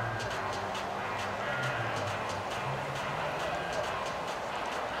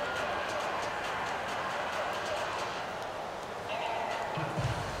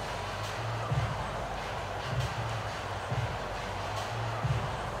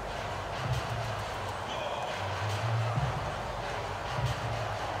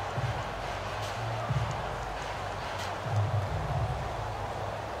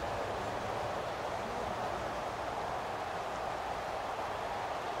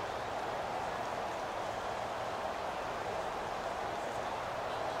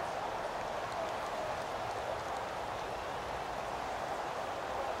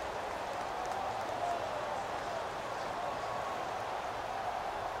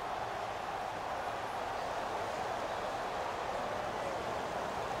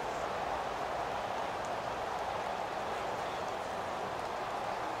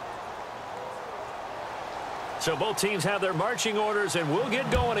 So both teams have their marching orders, and we'll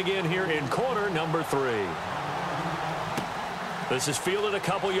get going again here in quarter number 3. This is fielded a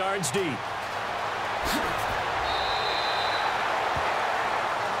couple yards deep.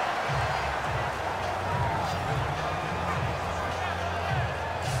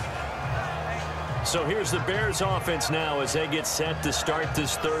 So here's the Bears offense now as they get set to start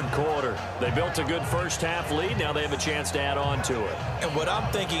this third quarter. They built a good first-half lead. Now they have a chance to add on to it. And what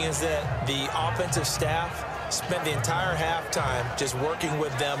I'm thinking is that the offensive staff spent the entire halftime just working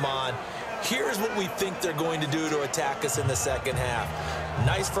with them on, here's what we think they're going to do to attack us in the second half.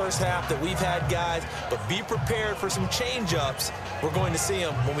 Nice first half that we've had, guys, but be prepared for some change-ups. We're going to see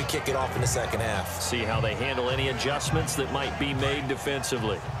them when we kick it off in the second half. See how they handle any adjustments that might be made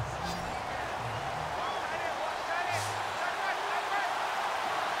defensively.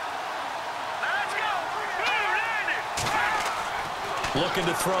 Looking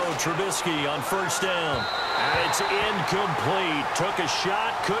to throw, Trubisky on first down. And it's incomplete. Took a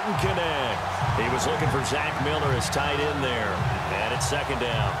shot, couldn't connect. He was looking for Zach Miller as tight end there. And it's second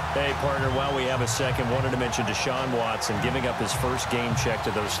down. Hey, partner, while we have a second, wanted to mention Deshaun Watson giving up his first game check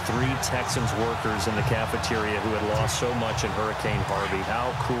to those 3 Texans workers in the cafeteria who had lost so much in Hurricane Harvey.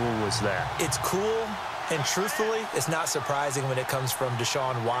 How cool was that? It's cool. And truthfully, it's not surprising when it comes from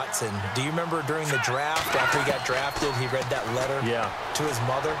Deshaun Watson. Do you remember during the draft, after he got drafted, he read that letter to his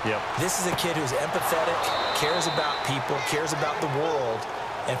mother? Yep. This is a kid who's empathetic, cares about people, cares about the world.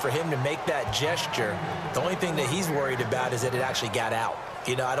 And for him to make that gesture, the only thing that he's worried about is that it actually got out.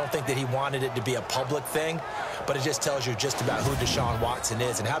 You know, I don't think that he wanted it to be a public thing, but it just tells you just about who Deshaun Watson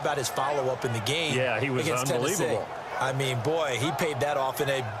is. And how about his follow-up in the game? Yeah, he was unbelievable. Tennessee? I mean, boy, he paid that off in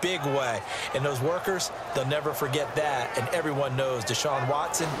a big way. And those workers, they'll never forget that. And everyone knows Deshaun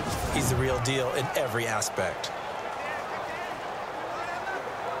Watson, he's the real deal in every aspect.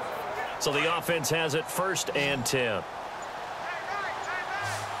 So the offense has it 1st and 10.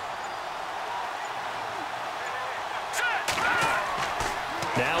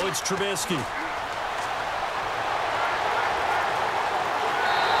 Now it's Trubisky.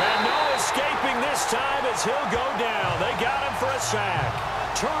 And no escaping this time as he'll go down. They got him for a sack.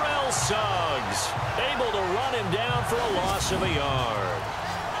 Terrell Suggs able to run him down for a loss of a yard.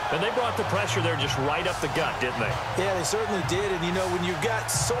 And they brought the pressure there just right up the gut, didn't they? Yeah, they certainly did. And, you know, when you've got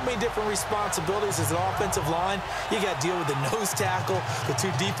so many different responsibilities as an offensive line, you got to deal with the nose tackle, the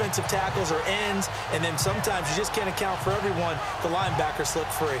 2 defensive tackles or ends, and then sometimes you just can't account for everyone. The linebacker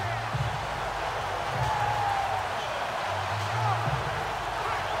slipped free.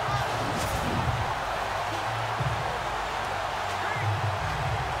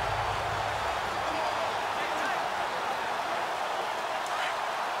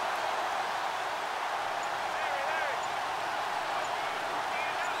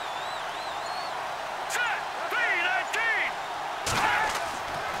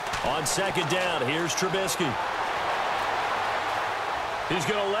 On second down, here's Trubisky. He's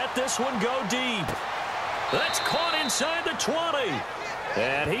going to let this one go deep. That's caught inside the 20.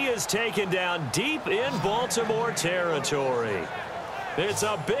 And he is taken down deep in Baltimore territory. It's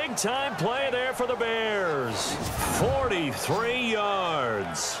a big-time play there for the Bears. 43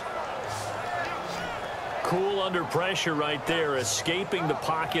 yards. Cool under pressure right there, escaping the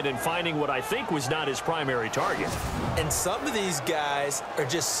pocket and finding what I think was not his primary target. And some of these guys are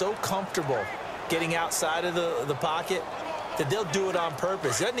just so comfortable getting outside of the pocket that they'll do it on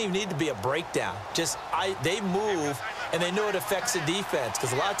purpose. It doesn't even need to be a breakdown. They move, and they know it affects the defense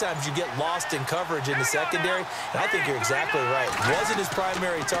because a lot of times you get lost in coverage in the secondary, and I think you're exactly right. Wasn't his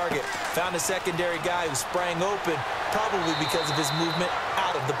primary target. Found a secondary guy who sprang open, probably because of his movement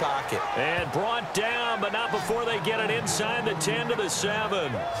out of the pocket. And brought down, but not before they get it inside the 10 to the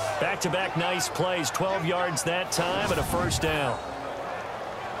 7. Back-to-back nice plays, 12 yards that time and a first down.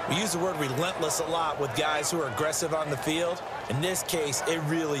 We use the word relentless a lot with guys who are aggressive on the field. In this case, it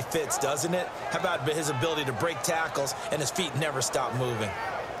really fits, doesn't it? How about his ability to break tackles and his feet never stop moving?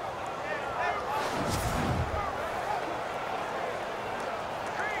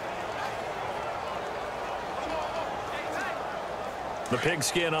 The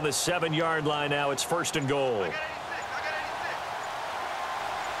pigskin on the 7-yard line now. It's 1st and goal.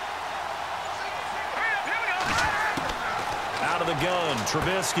 Out of the gun,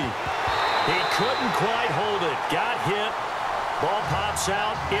 Trubisky. He couldn't quite hold it. Got hit. Ball pops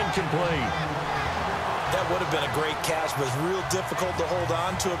out, incomplete. That would have been a great catch, but it's real difficult to hold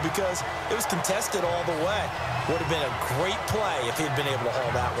on to it because it was contested all the way. Would have been a great play if he'd been able to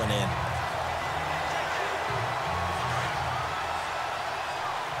hold that one in.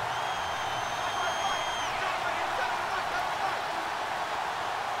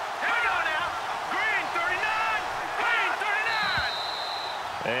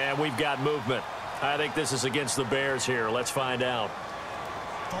 And we've got movement. I think this is against the Bears here. Let's find out.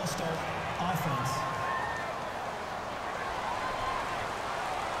 False start, offense.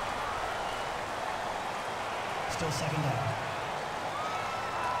 Still second down.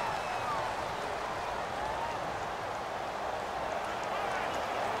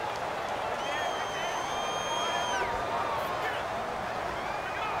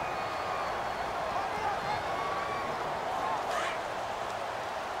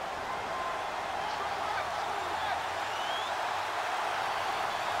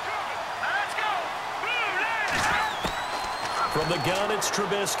 From the gun, it's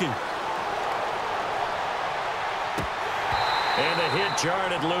Trubisky. And the hit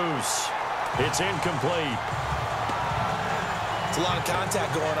jarred it loose. It's incomplete. It's a lot of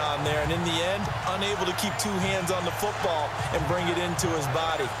contact going on there, and in the end, unable to keep two hands on the football and bring it into his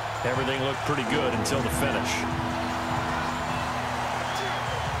body. Everything looked pretty good until the finish.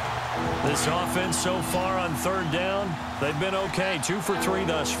 This offense so far on third down, they've been okay. 2 for 3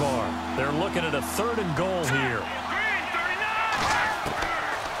 thus far. They're looking at a 3rd and goal here.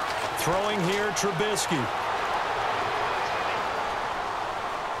 Throwing here, Trubisky.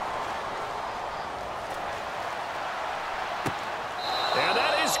 And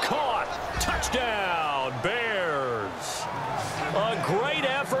that is caught. Touchdown, Bears. A great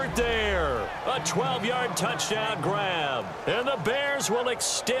effort there. A 12-yard touchdown grab. And the Bears will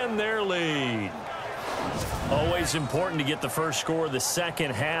extend their lead. Always important to get the first score of the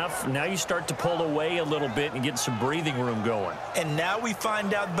second half. Now you start to pull away a little bit and get some breathing room going. And now we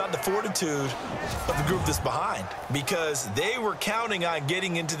find out about the fortitude of the group that's behind, because they were counting on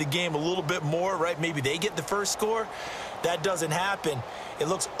getting into the game a little bit more, right? Maybe they get the first score. That doesn't happen. It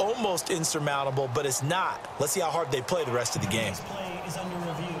looks almost insurmountable, but it's not. Let's see how hard they play the rest of the game. This play is under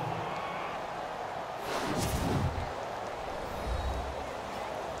review.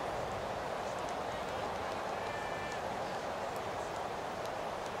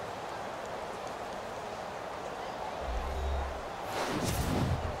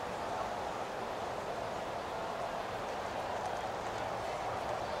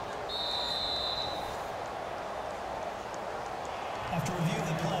 After review of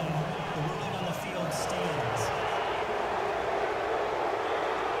the play, the ruling on the field stands.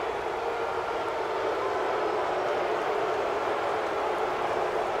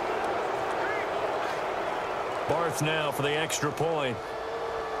 Barth now for the extra point.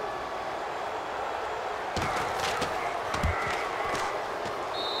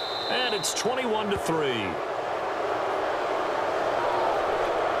 And it's 21-3.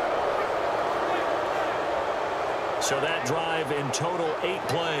 So that drive in total 8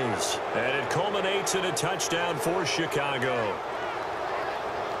 plays. And it culminates in a touchdown for Chicago.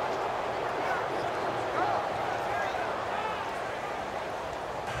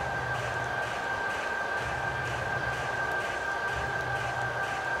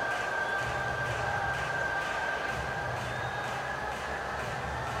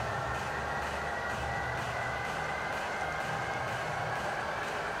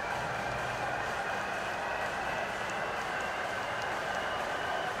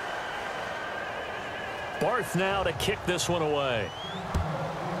 Barth now to kick this one away.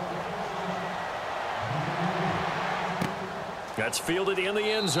 That's fielded in the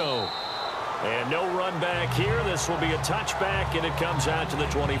end zone. And no run back here. This will be a touchback, and it comes out to the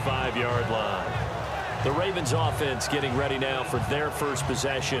 25-yard line. The Ravens offense getting ready now for their first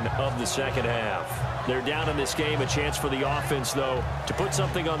possession of the second half. They're down in this game. A chance for the offense, though, to put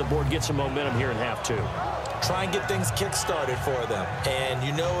something on the board, get some momentum here in half 2. Try and get things kick-started for them. And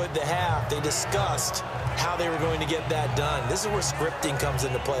you know at the half, they discussed how they were going to get that done. This is where scripting comes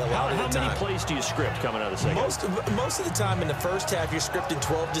into play a lot of the time. How many plays do you script coming out of the second half? Most of the time in the first half, you're scripting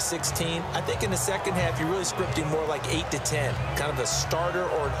 12 to 16. I think in the second half, you're really scripting more like 8 to 10. Kind of a starter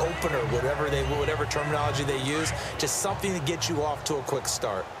or an opener, whatever terminology they use. Just something to get you off to a quick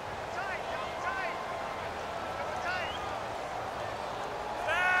start.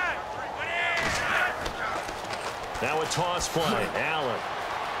 Now a toss play. Allen.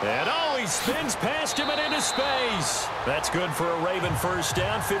 And he spins past him and into space. That's good for a Raven first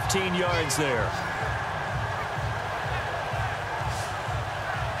down, 15 yards there.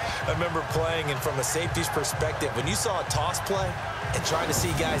 I remember playing, and from a safety's perspective, when you saw a toss play and trying to see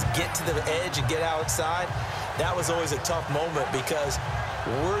guys get to the edge and get outside, that was always a tough moment, because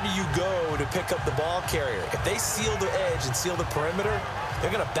where do you go to pick up the ball carrier? If they seal the edge and seal the perimeter,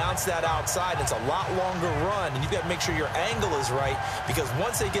 they're going to bounce that outside. It's a lot longer run, and you've got to make sure your angle is right, because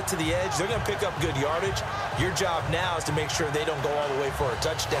once they get to the edge, they're going to pick up good yardage. Your job now is to make sure they don't go all the way for a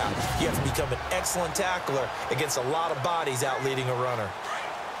touchdown. You have to become an excellent tackler against a lot of bodies out leading a runner.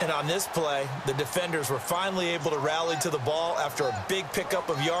 And on this play, the defenders were finally able to rally to the ball after a big pickup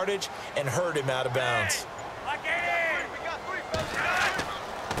of yardage and hurt him out of bounds.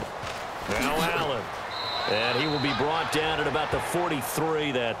 Now Allen. And he will be brought down at about the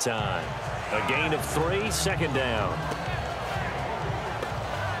 43 that time. A gain of 3, second down.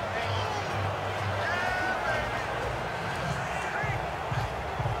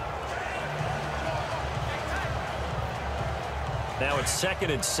 Now it's 2nd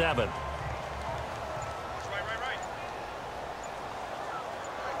and 7.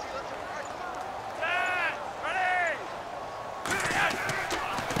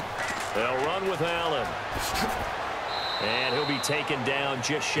 They'll run with Allen. And he'll be taken down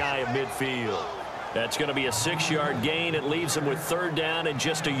just shy of midfield. That's going to be a 6-yard gain. It leaves him with 3rd down and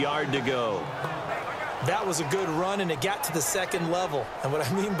just a yard to go. That was a good run, and it got to the 2nd level. And what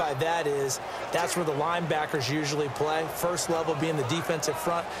I mean by that is that's where the linebackers usually play. First level being the defensive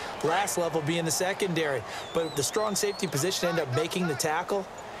front, last level being the secondary. But the strong safety position ended up making the tackle.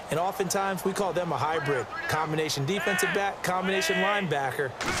 And oftentimes we call them a hybrid. Combination defensive back, combination linebacker.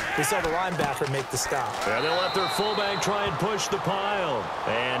 We saw the linebacker make the stop. And they'll let their fullback try and push the pile.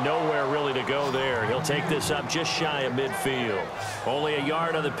 And nowhere really to go there. He'll take this up just shy of midfield. Only a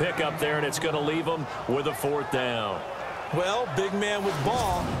yard on the pickup there, and it's going to leave him with a 4th down. Well, big man with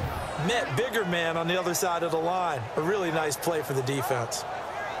ball met bigger man on the other side of the line. A really nice play for the defense.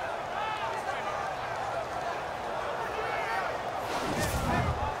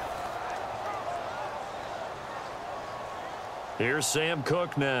 Here's Sam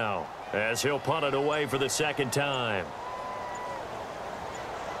Cook now as he'll punt it away for the 2nd time.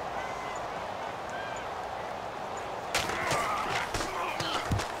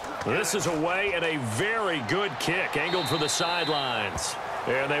 This is away and a very good kick angled for the sidelines.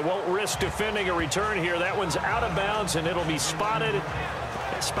 And they won't risk defending a return here. That one's out of bounds, and it'll be spotted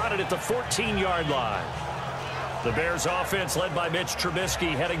at the 14-yard line. The Bears offense led by Mitch Trubisky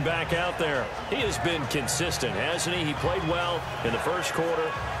heading back out there. He has been consistent, hasn't he? He played well in the 1st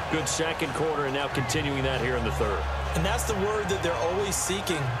quarter, good 2nd quarter, and now continuing that here in the 3rd. And that's the word that they're always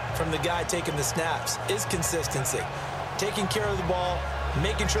seeking from the guy taking the snaps, is consistency. Taking care of the ball,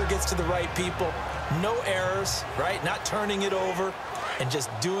 making sure it gets to the right people, no errors, right? Not turning it over, and just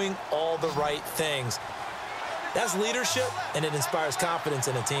doing all the right things. That's leadership, and it inspires confidence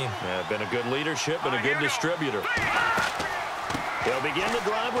in a team. Yeah, been a good leadership and a good distributor. They'll begin the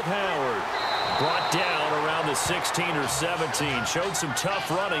drive with Howard. Brought down around the 16 or 17. Showed some tough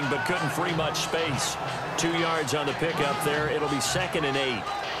running, but couldn't free much space. 2 yards on the pickup there. It'll be 2nd and 8.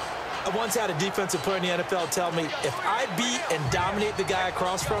 I once had a defensive player in the NFL tell me, if I beat and dominate the guy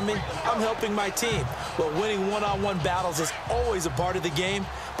across from me, I'm helping my team. Well, winning one-on-one battles is always a part of the game,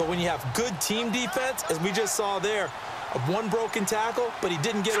 but when you have good team defense, as we just saw there, one broken tackle, but he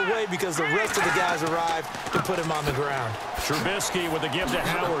didn't get away because the rest of the guys arrived to put him on the ground. Trubisky with a give to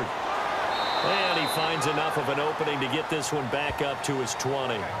Howard. And he finds enough of an opening to get this one back up to his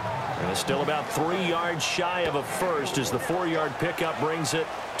 20. And it's still about 3 yards shy of a first as the 4-yard pickup brings it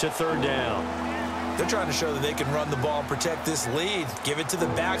to 3rd down. They're trying to show that they can run the ball and protect this lead. Give it to the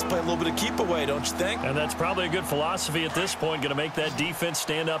backs, play a little bit of keep away, don't you think? And that's probably a good philosophy at this point, going to make that defense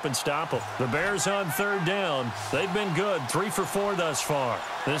stand up and stop them. The Bears on 3rd down. They've been good, 3 for 4 thus far.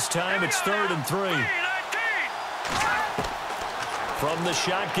 This time it's 3rd and 3. From the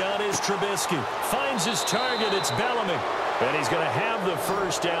shotgun is Trubisky. Finds his target, it's Bellamy. And he's going to have the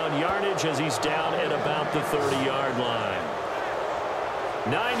 1st down yardage as he's down at about the 30-yard line.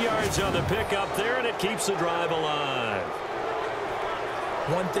 9 yards on the pickup there, and it keeps the drive alive.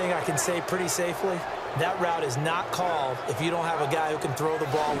 One thing I can say pretty safely, that route is not called if you don't have a guy who can throw the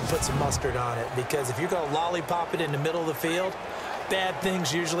ball and put some mustard on it. Because if you're going to lollipop it in the middle of the field, bad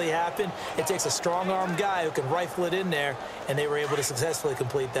things usually happen. It takes a strong-armed guy who can rifle it in there, and they were able to successfully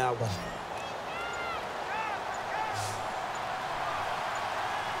complete that one.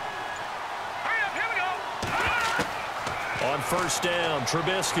 On 1st down,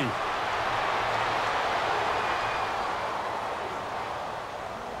 Trubisky.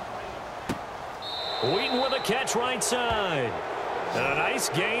 Wheaton with a catch right side. And a nice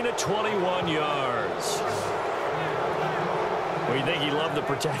gain of 21 yards. Well, you think he loved the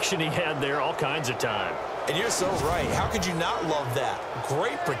protection he had there all kinds of time. And you're so right. How could you not love that?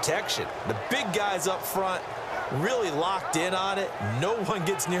 Great protection. The big guys up front really locked in on it. No one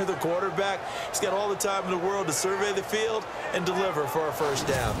gets near the quarterback. He's got all the time in the world to survey the field and deliver for a 1st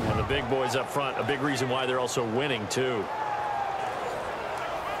down. And the big boys up front, a big reason why they're also winning, too.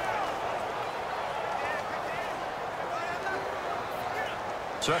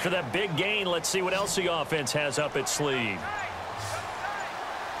 So after that big gain, let's see what else the offense has up its sleeve.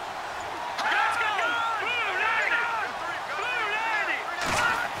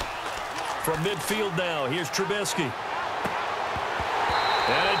 From midfield now, here's Trubisky.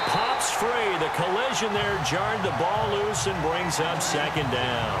 And it pops free. The collision there jarred the ball loose and brings up second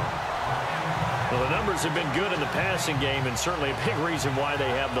down. Well, the numbers have been good in the passing game and certainly a big reason why they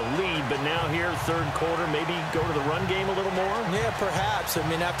have the lead. But now here, third quarter, maybe go to the run game a little more? Yeah, perhaps. I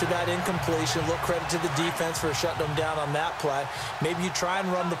mean, after that incompletion, a little credit to the defense for shutting them down on that play. Maybe you try and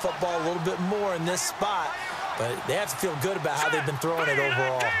run the football a little bit more in this spot. But they have to feel good about how they've been throwing it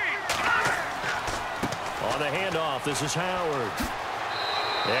overall. On the handoff, this is Howard.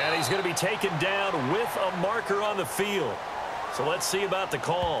 And he's going to be taken down with a marker on the field. So let's see about the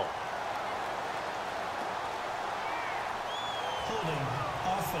call. Holding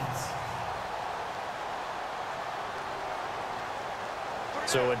offense.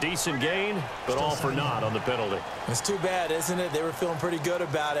 So a decent gain, but all for naught on the penalty. It's too bad, isn't it? They were feeling pretty good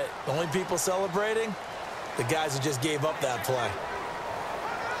about it. The only people celebrating, the guys who just gave up that play.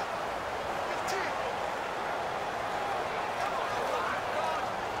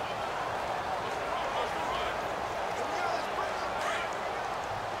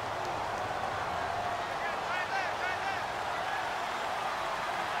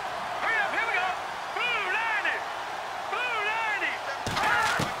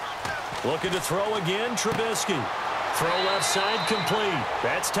 Looking to throw again, Trubisky. Throw left side complete.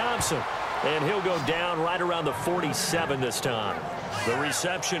 That's Thompson. And he'll go down right around the 47 this time. The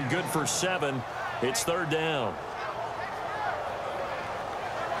reception good for 7. It's third down.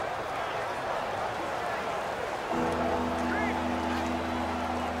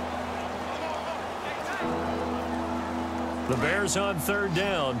 The Bears on third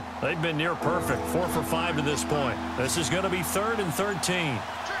down. They've been near perfect. 4 for 5 to this point. This is going to be 3rd and 13.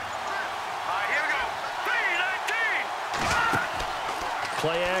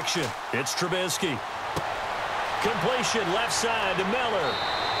 Play action. It's Trubisky. Completion left side to Miller.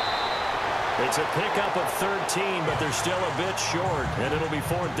 It's a pickup of 13, but they're still a bit short, and it'll be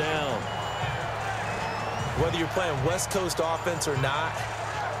 4th down. Whether you're playing West Coast offense or not,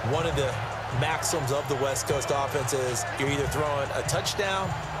 one of the maxims of the West Coast offense is you're either throwing a touchdown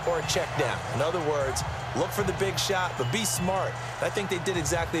or a check down. In other words, look for the big shot, but be smart. I think they did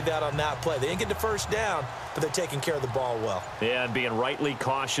exactly that on that play. They didn't get the first down, but they're taking care of the ball well. Yeah, and being rightly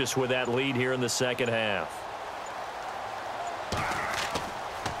cautious with that lead here in the second half.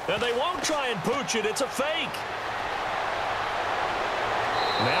 And they won't try and pooch it. It's a fake.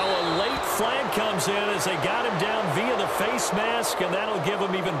 Now a late flag comes in as they got him down via the face mask, and that'll give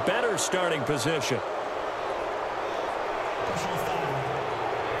him even better starting position. Personal foul.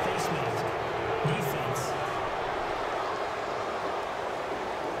 Face mask. Defense.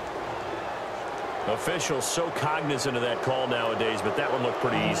 Officials so cognizant of that call nowadays, but that one looked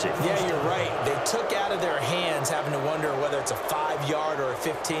pretty easy. Yeah, you're right. They took out of their hands having to wonder whether it's a 5-yard or a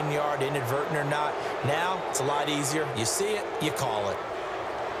 15-yard inadvertent or not. Now it's a lot easier. You see it, you call it.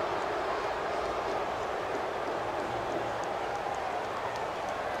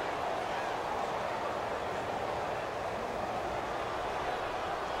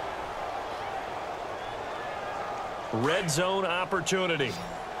 Red zone opportunity.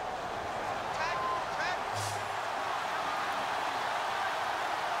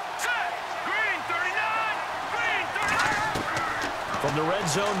 From the red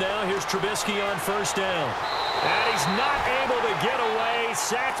zone now, here's Trubisky on first down. And he's not able to get away.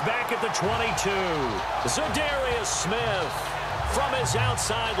 Sacked back at the 22. Zadarius Smith from his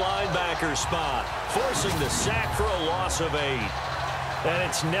outside linebacker spot, forcing the sack for a loss of 8. And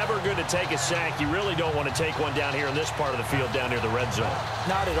it's never good to take a sack. You really don't want to take one down here in this part of the field, down near the red zone.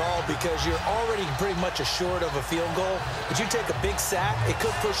 Not at all, because you're already pretty much assured of a field goal. But you take a big sack, it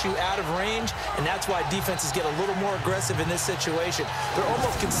could push you out of range, and that's why defenses get a little more aggressive in this situation. They're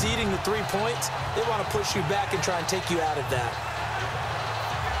almost conceding the 3 points. They want to push you back and try and take you out of that.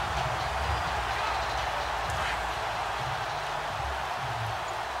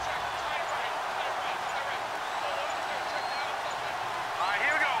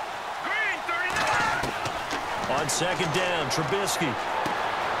 On second down, Trubisky.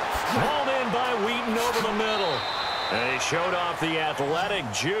 Hauled in by Wheaton over the middle. And he showed off the athletic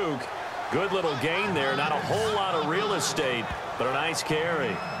juke. Good little gain there. Not a whole lot of real estate, but a nice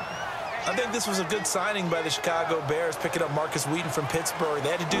carry. I think this was a good signing by the Chicago Bears, picking up Marcus Wheaton from Pittsburgh. They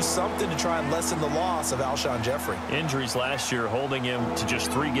had to do something to try and lessen the loss of Alshon Jeffrey. Injuries last year holding him to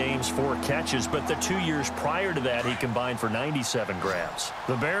just 3 games, 4 catches, but the 2 years prior to that, he combined for 97 grabs.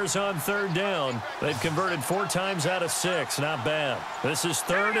 The Bears on third down. They've converted 4 times out of 6. Not bad. This is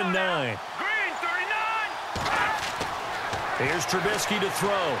 3rd and 9. Here's Trubisky to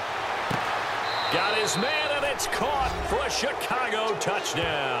throw. Got his man, and it's caught for a Chicago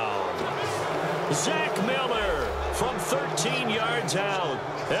touchdown. Zach Miller from 13 yards out,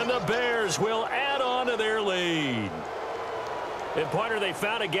 and the Bears will add on to their lead. And, partner, they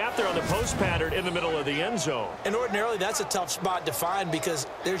found a gap there on the post pattern in the middle of the end zone. And ordinarily, that's a tough spot to find because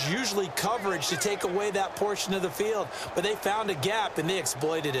there's usually coverage to take away that portion of the field. But they found a gap, and they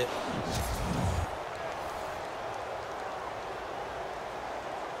exploited it.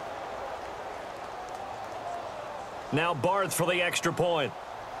 Now Barth for the extra point.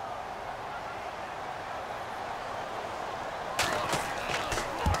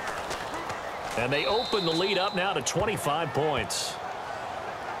 And they open the lead up now to 25 points.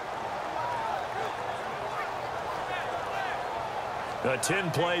 A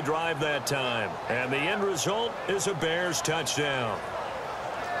 10-play drive that time. And the end result is a Bears touchdown.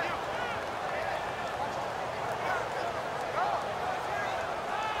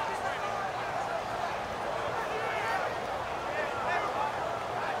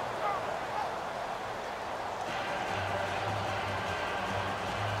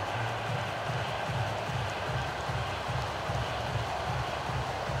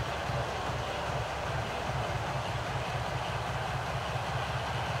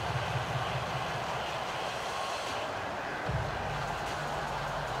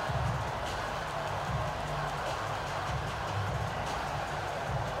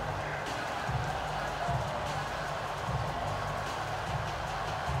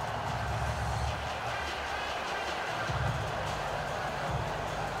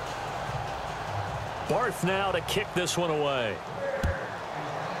 Barth now to kick this one away.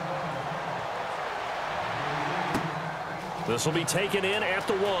 This will be taken in at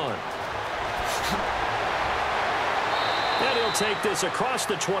the 1. And he'll take this across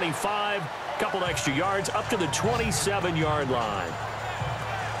the 25, couple extra yards up to the 27-yard line.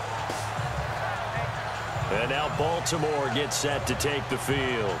 And now Baltimore gets set to take the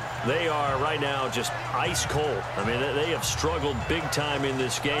field. They are right now just ice cold. I mean, they have struggled big time in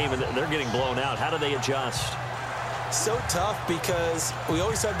this game, and they're getting blown out. How do they adjust? So tough because we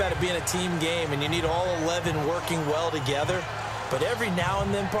always talk about it being a team game, and you need all 11 working well together. But every now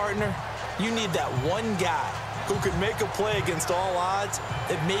and then, partner, you need that one guy who can make a play against all odds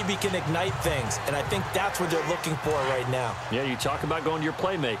that maybe can ignite things. And I think that's what they're looking for right now. Yeah, you talk about going to your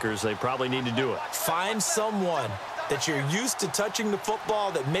playmakers. They probably need to do it. Find someone that you're used to touching the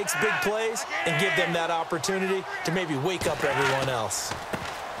football that makes big plays and give them that opportunity to maybe wake up everyone else.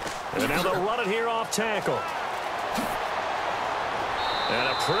 And now they'll run it here off tackle. And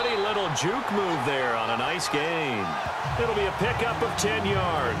a pretty little juke move there on a nice gain. It'll be a pickup of 10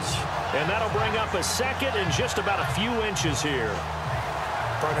 yards. And that'll bring up a second and just about a few inches here.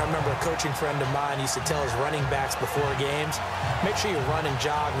 Partner, I remember a coaching friend of mine used to tell his running backs before games, make sure you run and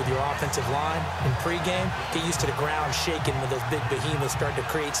jog with your offensive line in pregame. Get used to the ground shaking when those big behemoths start to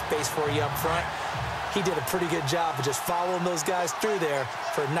create space for you up front. He did a pretty good job of just following those guys through there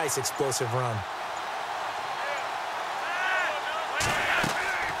for a nice explosive run.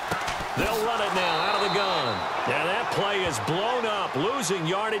 They'll run it now out of the gun. And that play is blown up, losing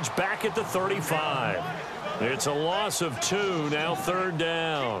yardage back at the 35. It's a loss of 2, now 3rd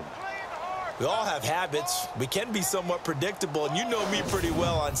down. We all have habits. We can be somewhat predictable, and you know me pretty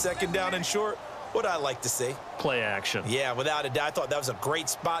well on 2nd down and short. What I like to see. Play action. Yeah, without a doubt, I thought that was a great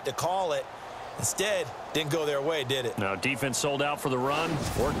spot to call it. Instead, didn't go their way, did it? Now, defense sold out for the run.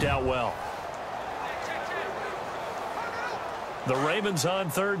 Worked out well. The Ravens on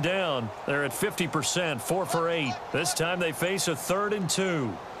 3rd down. They're at 50%, 4 for 8. This time they face a 3rd and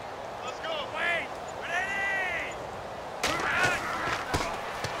 2. Let's go. Wait. Ready.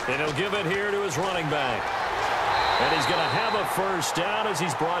 And he'll give it here to his running back. And he's going to have a first down as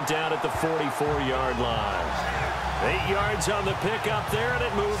he's brought down at the 44-yard line. 8 yards on the pickup there, and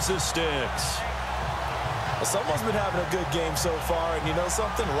it moves the sticks. Well, someone's been having a good game so far, and you know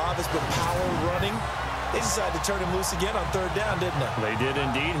something? A lot of it's been power running. They decided to turn him loose again on 3rd down, didn't they? They did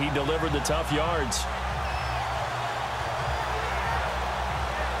indeed. He delivered the tough yards.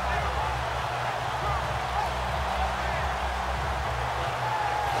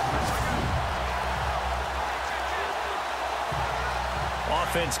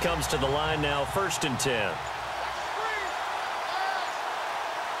 Offense comes to the line now, 1st and 10.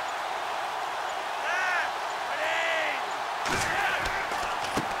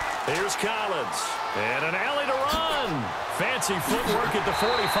 Here's Collins. And an alley to run. Fancy footwork at the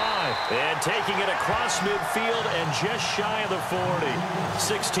 45. And taking it across midfield and just shy of the 40.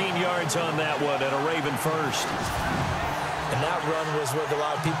 16 yards on that one and a Raven first. And that run was what a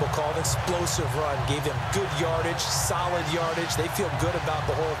lot of people call an explosive run. Gave them good yardage, solid yardage. They feel good about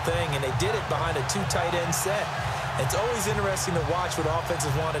the whole thing, and they did it behind a 2 tight end set. It's always interesting to watch what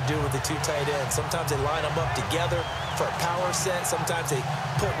offenses want to do with the 2 tight ends. Sometimes they line them up together for a power set. Sometimes they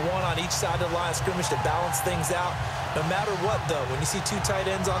put one on each side of the line of scrimmage to balance things out. No matter what, though, when you see 2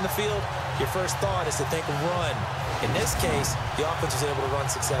 tight ends on the field, your first thought is to think run. In this case, the offense was able to run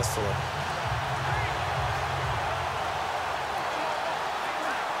successfully.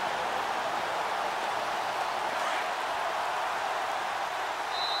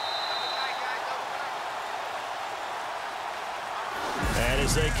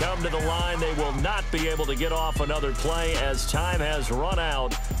 As they come to the line, they will not be able to get off another play as time has run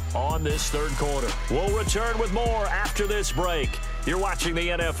out on this third quarter. We'll return with more after this break. You're watching the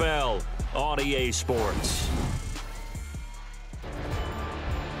NFL on EA Sports.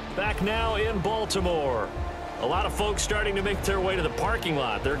 Back now in Baltimore. A lot of folks starting to make their way to the parking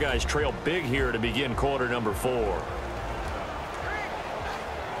lot. Their guys trail big here to begin quarter number 4.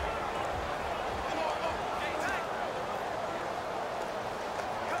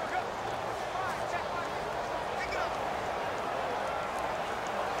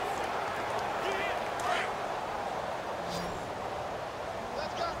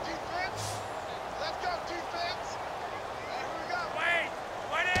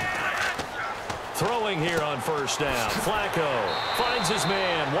 Throwing here on first down. Flazko finds his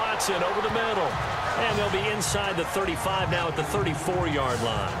man. Watson over the middle. And they'll be inside the 35 now at the 34-yard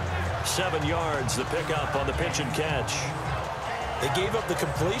line. 7 yards the pickup on the pitch and catch. They gave up the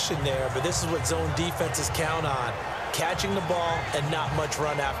completion there, but this is what zone defenses count on. Catching the ball and not much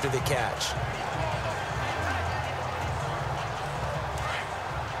run after the catch.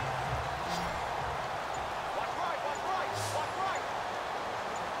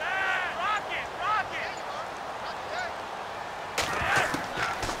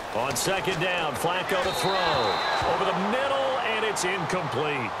 On second down, Flazko to throw. Over the middle, and it's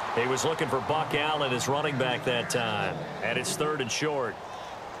incomplete. He was looking for Buck Allen as running back that time. And it's 3rd and short.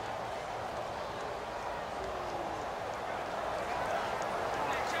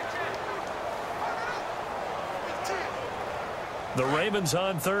 The Ravens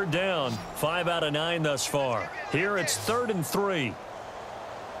on 3rd down. 5 out of 9 thus far. Here it's 3rd and 3.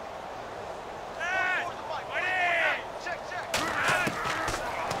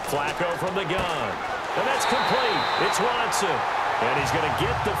 Flazko from the gun. And that's complete. It's Watson. And he's going to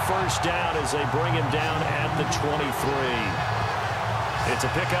get the first down as they bring him down at the 23. It's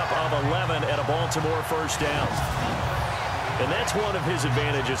a pickup of 11 at a Baltimore first down. And that's one of his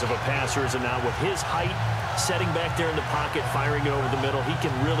advantages of a passer, is now with his height, setting back there in the pocket, firing it over the middle, he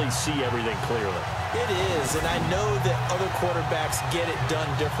can really see everything clearly. It is, and I know that other quarterbacks get it done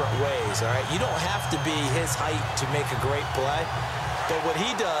different ways, all right? You don't have to be his height to make a great play. But what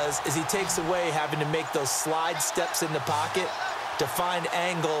he does is he takes away having to make those slide steps in the pocket to find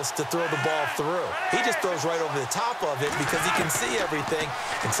angles to throw the ball through. He just throws right over the top of it because he can see everything,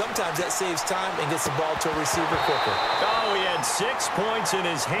 and sometimes that saves time and gets the ball to a receiver quicker. Oh, he had 6 points in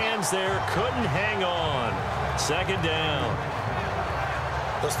his hands there. Couldn't hang on. Second down.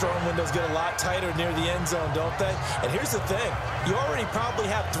 Those throwing windows get a lot tighter near the end zone, don't they? And here's the thing. You already probably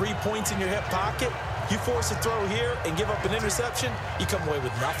have 3 points in your hip pocket. You force a throw here and give up an interception, you come away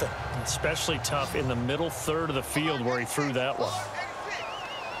with nothing. Especially tough in the middle third of the field where he threw that one.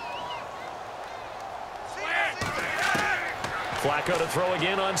 Flazko to throw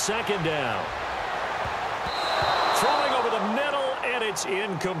again on second down. Throwing over the middle, and it's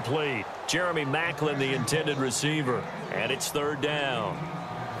incomplete. Jeremy Maclin, the intended receiver. And it's 3rd down.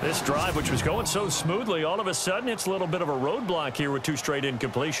 This drive, which was going so smoothly, all of a sudden it's a little bit of a roadblock here with 2 straight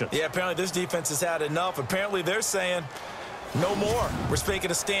incompletions. Yeah, apparently this defense has had enough. Apparently they're saying no more. We're making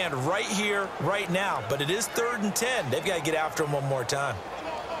a stand right here, right now. But it is 3rd and 10. They've got to get after him one more time.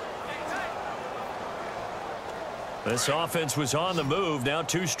 This offense was on the move. Now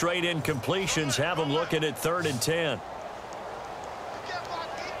 2 straight incompletions have them looking at 3rd and 10.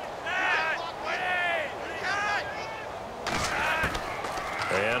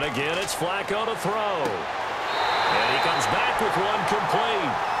 And again, it's Flazko to throw. And he comes back with one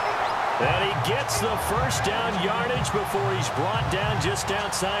complete. And he gets the first down yardage before he's brought down just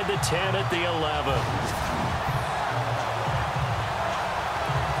outside the 10 at the 11.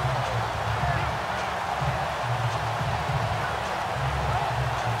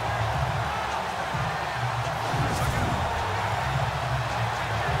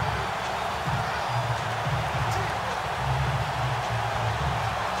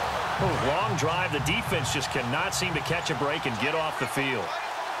 Long drive. The defense just cannot seem to catch a break and get off the field.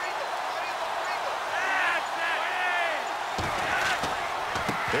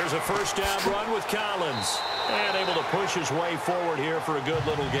 There's a first down run with Collins. And able to push his way forward here for a good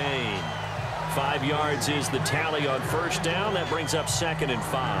little gain. 5 yards is the tally on first down. That brings up 2nd and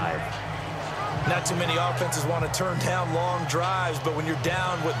 5. Not too many offenses want to turn down long drives, but when you're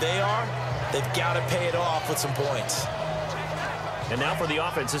down what they are, they've got to pay it off with some points. And now for the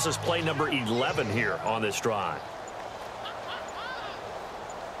offense, this is play number 11 here on this drive.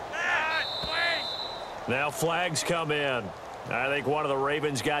 Now flags come in. I think one of the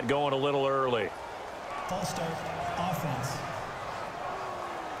Ravens got going a little early. False start, offense.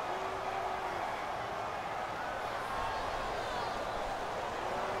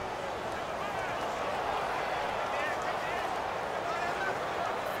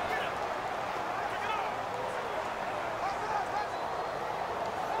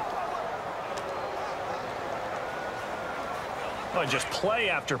 Oh, just play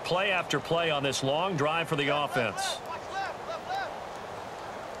after play after play on this long drive for the offense.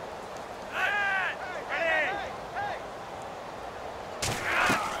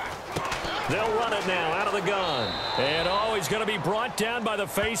 They'll run it now out of the gun. And oh, he's going to be brought down by the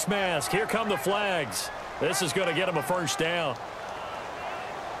face mask. Here come the flags. This is going to get him a first down.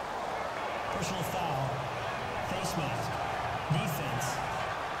 Personal foul. Face mask. Defense.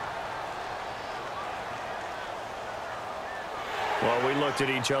 Well, we looked at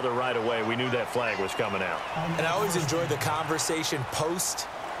each other right away. We knew that flag was coming out. And I always enjoy the conversation post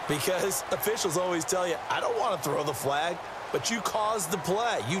because officials always tell you, I don't want to throw the flag, but you caused the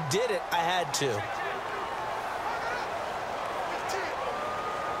play. You did it. I had to.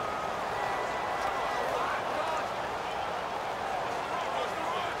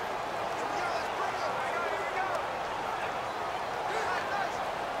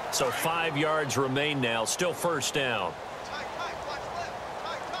 So 5 yards remain now. Still first down.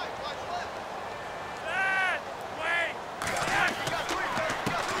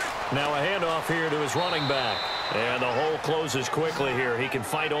 Now a handoff here to his running back. And the hole closes quickly here. He can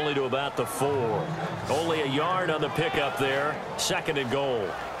fight only to about the 4. Only a yard on the pickup there. 2nd and goal.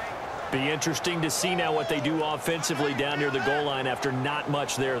 Be interesting to see now what they do offensively down near the goal line after not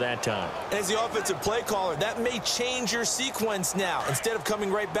much there that time. As the offensive play caller, that may change your sequence now. Instead of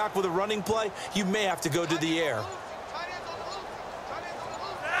coming right back with a running play, you may have to go to the air.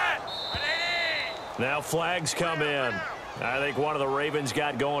 Now flags come in. I think one of the Ravens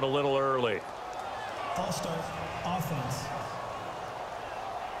got going a little early. False start, offense.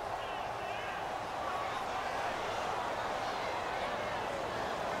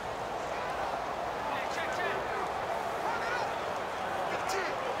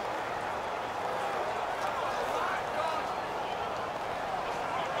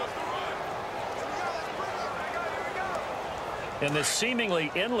 And this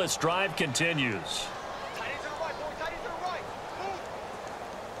seemingly endless drive continues.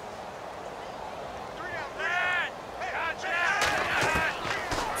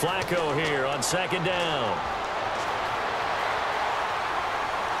 Flazko here on 2nd down.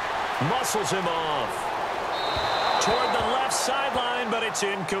 Muscles him off. Toward the left sideline, but it's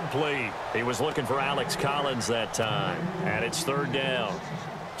incomplete. He was looking for Alex Collins that time. And it's 3rd down.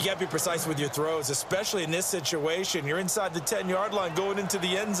 You got to be precise with your throws, especially in this situation. You're inside the 10-yard line going into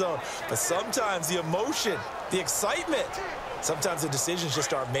the end zone. But sometimes the emotion, the excitement, sometimes the decisions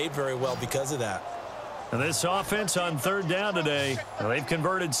just aren't made very well because of that. And this offense on 3rd down today, they've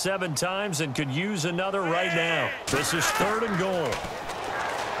converted 7 times and could use another right now. This is 3rd and goal.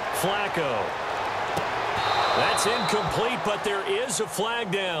 Flazko. That's incomplete, but there is a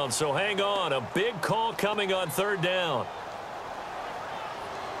flag down, so hang on. A big call coming on 3rd down.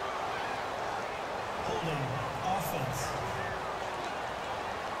 Holding, offense.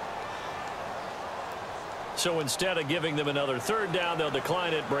 So instead of giving them another 3rd down, they'll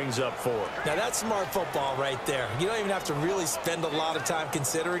decline it, brings up 4. Now that's smart football right there. You don't even have to really spend a lot of time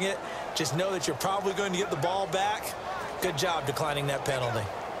considering it. Just know that you're probably going to get the ball back. Good job declining that penalty.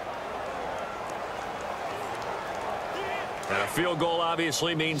 And a field goal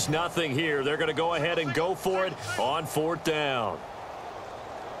obviously means nothing here. They're going to go ahead and go for it on 4th down.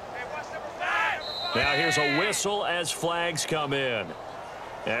 Now here's a whistle as flags come in.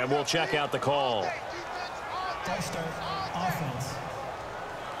 And we'll check out the call. False start, offense.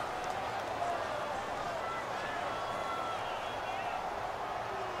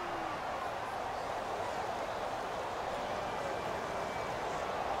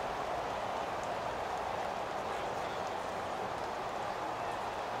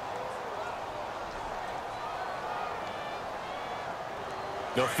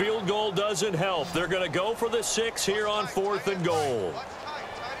 The field goal doesn't help. They're going to go for the 6 here on 4th and goal.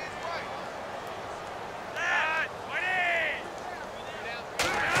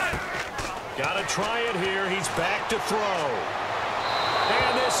 Got to try it here. He's back to throw.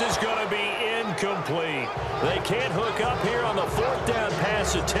 And this is going to be incomplete. They can't hook up here on the 4th down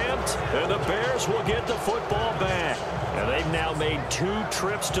pass attempt, and the Bears will get the football back. And they've now made 2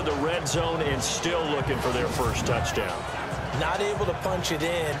 trips to the red zone and still looking for their first touchdown. Not able to punch it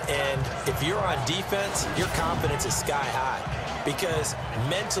in, and if you're on defense, your confidence is sky high. Because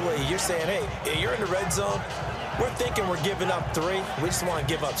mentally, you're saying, hey, you're in the red zone. We're thinking we're giving up 3. We just want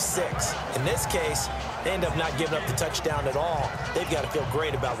to give up 6. In this case, they end up not giving up the touchdown at all. They've got to feel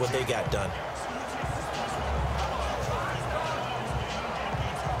great about what they got done.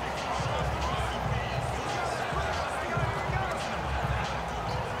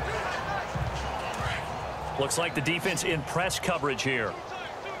 Looks like the defense in press coverage here.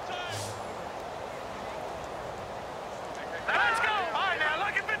 Let's go. All right, now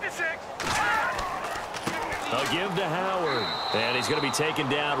look at 56. They'll give to Howard. And he's going to be taken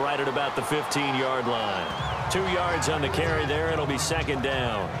down right at about the 15-yard line. 2 yards on the carry there. It'll be 2nd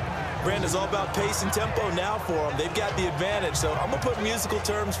down. Brandon, it's all about pace and tempo now for them. They've got the advantage, so I'm going to put musical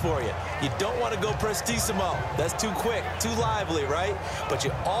terms for you. You don't want to go prestissimo. That's too quick, too lively, right? But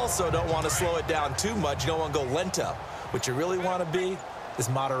you also don't want to slow it down too much. You don't want to go lento. What you really want to be is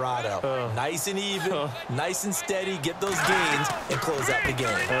moderato. Nice and even, nice and steady. Get those gains and close out the game.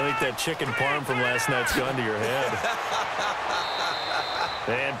 I think that chicken parm from last night's gone to your head.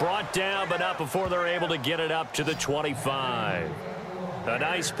 And brought down, but not before they're able to get it up to the 25. A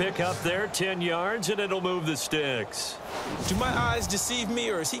nice pick up there, 10 yards, and it'll move the sticks. Do my eyes deceive me,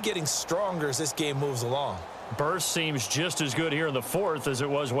 or is he getting stronger as this game moves along? Burst seems just as good here in the 4th as it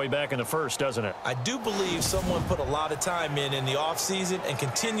was way back in the 1st, doesn't it? I do believe someone put a lot of time in the offseason and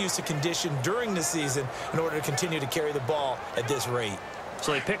continues to condition during the season in order to continue to carry the ball at this rate.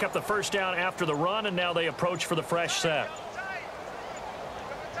 So they pick up the 1st down after the run, and now they approach for the fresh set.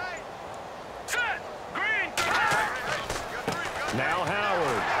 Now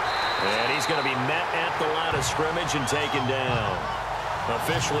Howard. And he's going to be met at the line of scrimmage and taken down.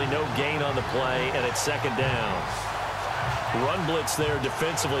 Officially no gain on the play, and it's 2nd down. Run blitz there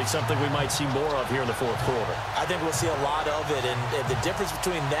defensively, something we might see more of here in the 4th quarter. I think we'll see a lot of it, and the difference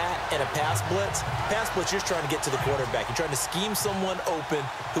between that and a pass blitz, you're just trying to get to the quarterback. You're trying to scheme someone open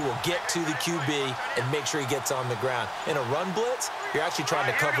who will get to the QB and make sure he gets on the ground. In a run blitz, you're actually trying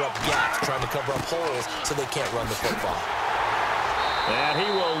to cover up gaps, trying to cover up holes so they can't run the football. And he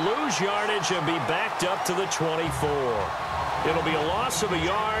will lose yardage and be backed up to the 24. It'll be a loss of a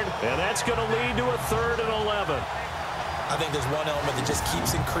yard, and that's going to lead to a 3rd and 11. I think there's one element that just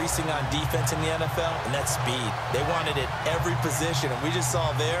keeps increasing on defense in the NFL, and that's speed. They want it at every position, and we just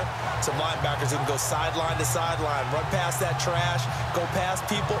saw there some linebackers who can go sideline to sideline, run past that trash, go past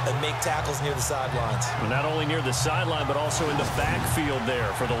people, and make tackles near the sidelines. Not only near the sideline, but also in the backfield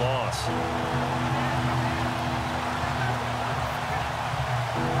there for the loss.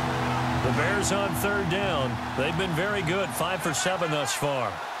 The Bears on 3rd down. They've been very good, 5 for 7 thus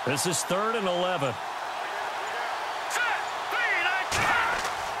far. This is 3rd and 11.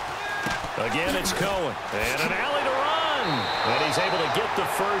 Again, it's Cohen. And an alley to run. And he's able to get the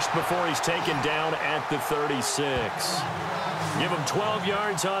first before he's taken down at the 36. Give him 12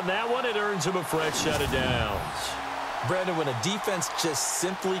 yards on that one. It earns him a fresh set of downs. Brandon, when a defense just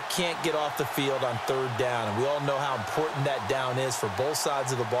simply can't get off the field on 3rd down, and we all know how important that down is for both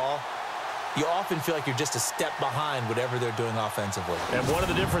sides of the ball, you often feel like you're just a step behind whatever they're doing offensively. And one of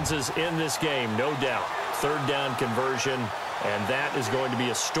the differences in this game, no doubt, 3rd down conversion, and that is going to be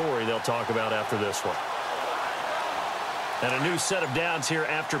a story they'll talk about after this one. And a new set of downs here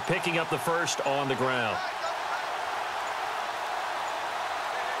after picking up the first on the ground.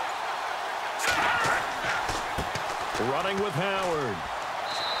 Running with Howard.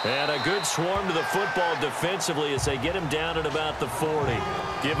 And a good swarm to the football defensively as they get him down at about the 40.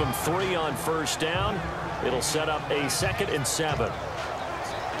 Give him 3 on 1st down. It'll set up a 2nd and 7.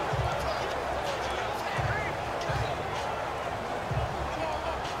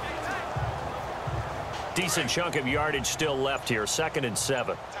 Decent chunk of yardage still left here. 2nd and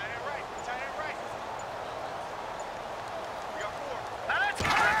 7.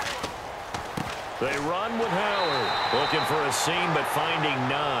 They run with Howard. Looking for a seam, but finding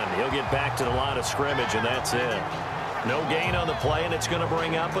none. He'll get back to the line of scrimmage, and that's it. No gain on the play, and it's going to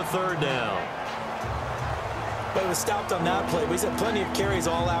bring up a 3rd down. But it was stopped on that play. He's had plenty of carries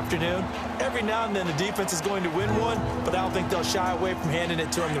all afternoon. Every now and then the defense is going to win one, but I don't think they'll shy away from handing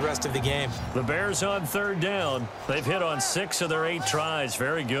it to him the rest of the game. The Bears on 3rd down. They've hit on 6 of their 8 tries.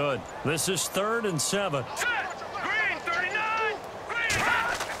 Very good. This is 3rd and 7. Green, 39.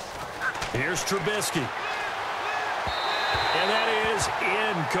 Green. Here's Trubisky. And that is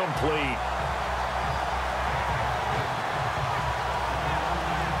incomplete.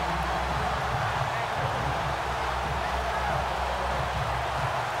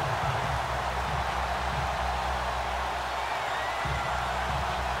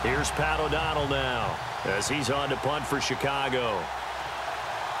 Here's Pat O'Donnell now as he's on to punt for Chicago.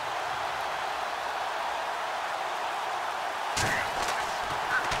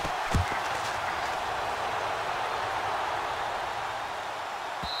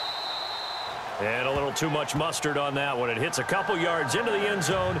 And a little too much mustard on that one. It hits a couple yards into the end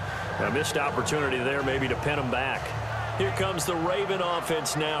zone. A missed opportunity there maybe to pin him back. Here comes the Raven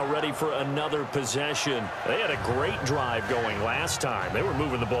offense now, ready for another possession. They had a great drive going last time. They were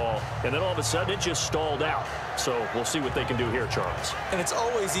moving the ball, and then all of a sudden it just stalled out. So we'll see what they can do here, Charles. And it's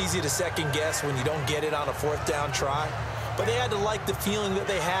always easy to second guess when you don't get it on a fourth down try. But they had to like the feeling that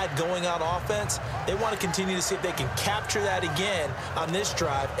they had going on offense. They want to continue to see if they can capture that again on this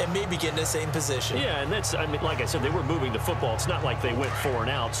drive and maybe get in the same position. Yeah, and that's, I mean, like I said, they were moving the football. It's not like they went 4 and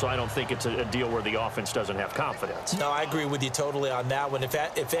out, so I don't think it's a deal where the offense doesn't have confidence. No, I agree with you totally on that one.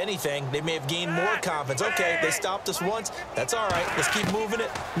 If anything, they may have gained more confidence. Okay, they stopped us once. That's all right. Let's keep moving it.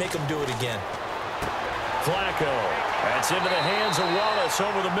 Make them do it again. Flazko. That's into the hands of Wallace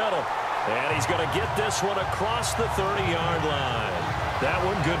over the middle. And he's going to get this one across the 30-yard line. That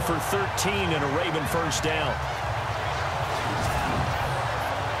one good for 13 and a Raven first down.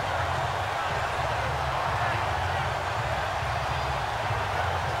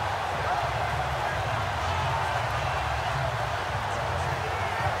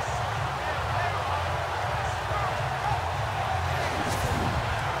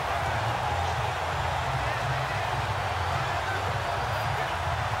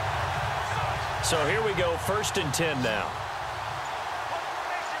 So here we go, 1st and 10 now.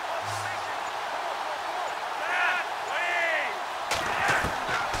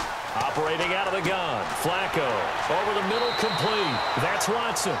 Operating out of the gun. Flazko over the middle, complete. That's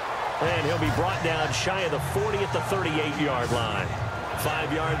Watson. And he'll be brought down shy of the 40 at the 38-yard line.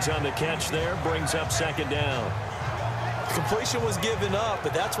 5 yards on the catch there, brings up 2nd down. Completion was given up,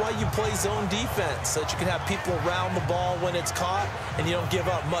 but that's why you play zone defense, so that you can have people around the ball when it's caught, and you don't give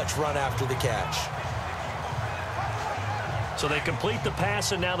up much run after the catch. So they complete the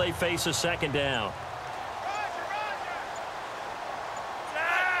pass, and now they face a 2nd down.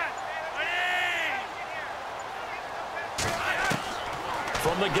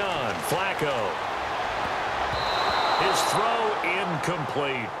 From the gun, Flazko. His throw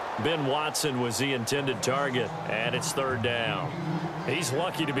incomplete. Ben Watson was the intended target, and it's 3rd down. He's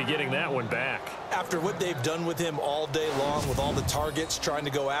lucky to be getting that one back. After what they've done with him all day long, with all the targets trying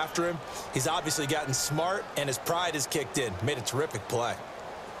to go after him, he's obviously gotten smart, and his pride has kicked in. Made a terrific play.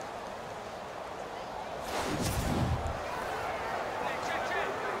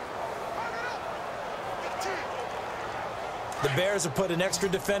 The Bears have put an extra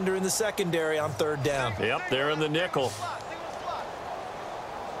defender in the secondary on 3rd down. Yep, they're in the nickel.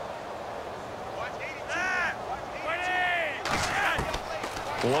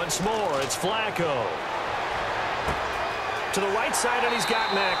 Once more, it's Flazko. To the right side, and he's got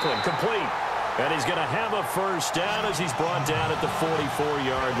Macklin. Complete. And he's going to have a first down as he's brought down at the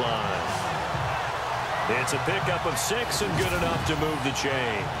 44-yard line. It's a pickup of 6 and good enough to move the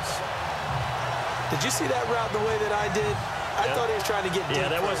chains. Did you see that route the way that I did? I thought he was trying to get deep.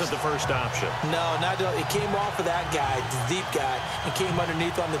 Yeah, that wasn't the first option. No, not it came off of that guy, the deep guy, and came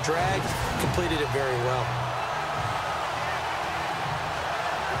underneath on the drag, completed it very well.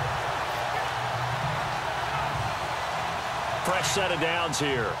 Fresh set of downs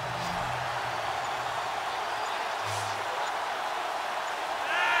here.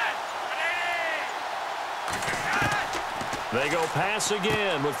 They go pass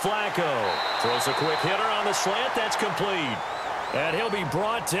again with Flazko. Throws a quick hitter on the slant. That's complete. And he'll be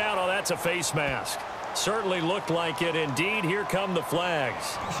brought down. Oh, that's a face mask. Certainly looked like it. Indeed, here come the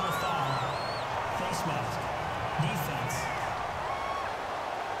flags. Personal foul. Face mask. Defense.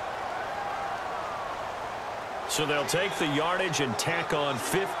 So they'll take the yardage and tack on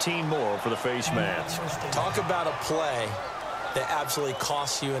 15 more for the face mask. Talk about a play that absolutely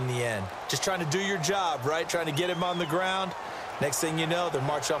costs you in the end. Just trying to do your job, right? Trying to get him on the ground. Next thing you know, they're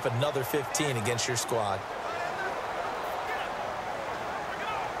marching off another 15 against your squad.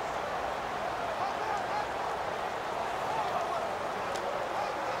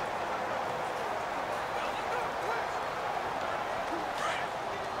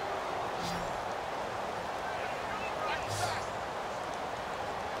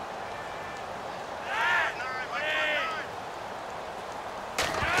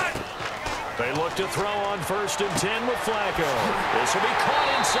 They look to throw on 1st and 10 with Flazko. This will be caught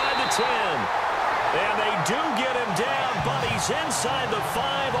inside the 10. And they do get him down, but he's inside the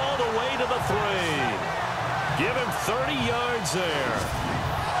 5 all the way to the 3. Give him 30 yards there.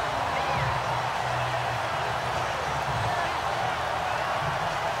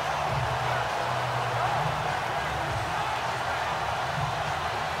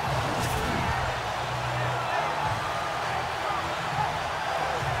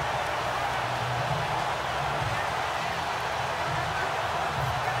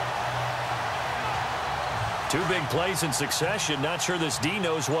 Two big plays in succession. Not sure this D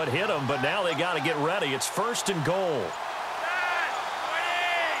knows what hit him, but now they got to get ready. It's 1st and goal.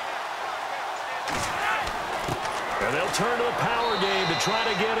 And they'll turn to the power game to try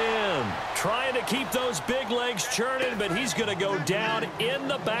to get in. Trying to keep those big legs churning, but he's going to go down in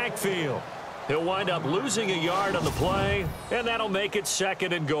the backfield. He'll wind up losing a yard on the play, and that'll make it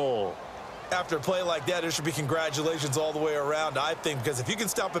 2nd and goal. After a play like that, there should be congratulations all the way around, I think, because if you can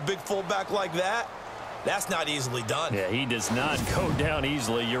stop a big fullback like that, that's not easily done. Yeah, he does not go down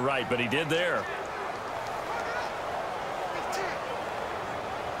easily. You're right, but he did there.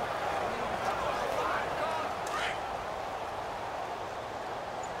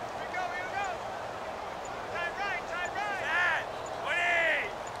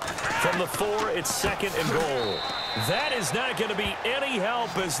 From the 4, it's 2nd and goal. That is not going to be any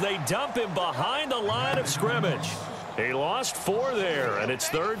help as they dump him behind the line of scrimmage. He lost 4 there, and it's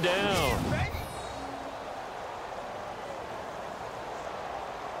 3rd down.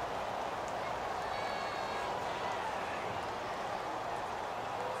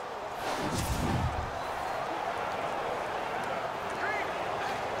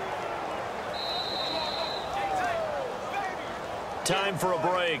 Time for a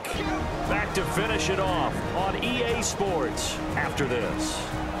break. Back to finish it off on EA Sports after this.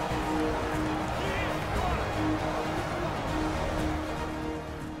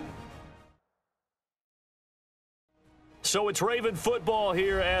 So it's Raven football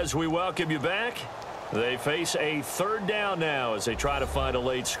here as we welcome you back. They face a 3rd down now as they try to find a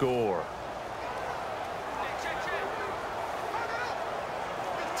late score.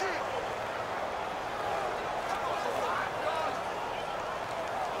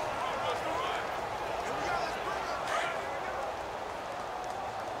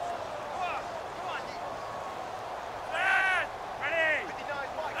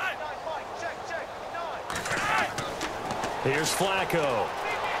 Here's Flazko.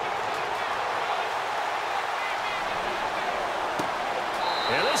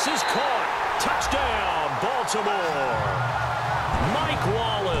 And this is caught. Touchdown, Baltimore. Mike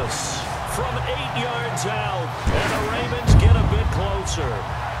Wallace from 8 yards out. And the Ravens get a bit closer.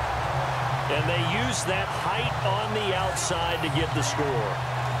 And they use that height on the outside to get the score.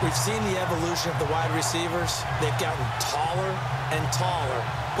 We've seen the evolution of the wide receivers. They've gotten taller and taller,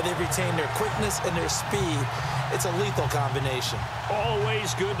 but they've retained their quickness and their speed. It's a lethal combination.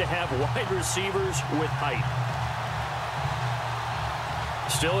 Always good to have wide receivers with height.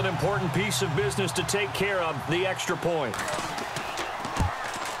 Still an important piece of business to take care of, the extra point.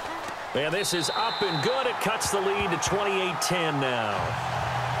 And this is up and good. It cuts the lead to 28-10 now.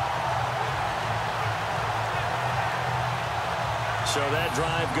 So that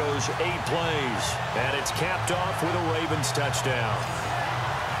drive goes 8 plays, and it's capped off with a Ravens touchdown.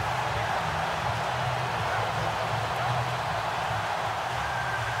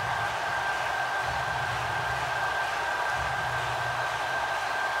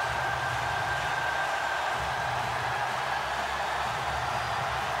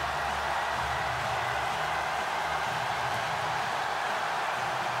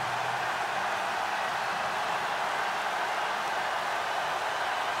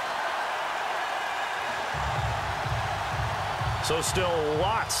 So still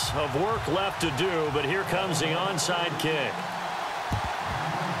lots of work left to do, but here comes the onside kick.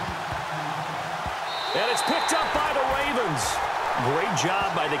 And it's picked up by the Ravens. Great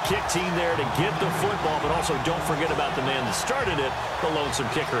job by the kick team there to get the football, but also don't forget about the man that started it, the lonesome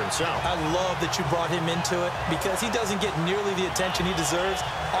kicker himself. I love that you brought him into it because he doesn't get nearly the attention he deserves.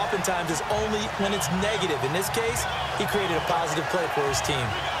 Oftentimes it's only when it's negative. In this case, he created a positive play for his team.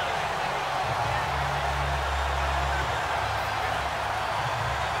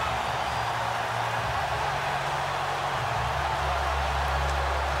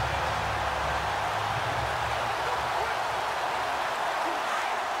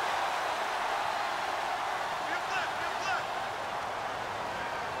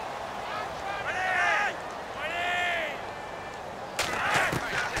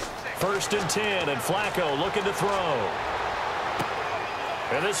 First and 10, and Flazko looking to throw.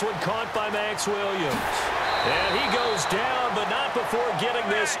 And this one caught by Max Williams. And he goes down, but not before getting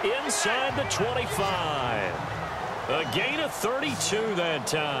this inside the 25. A gain of 32 that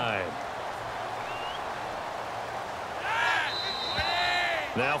time.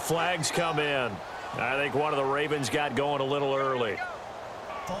 Now flags come in. I think one of the Ravens got going a little early.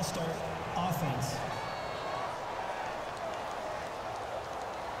 False start, offense.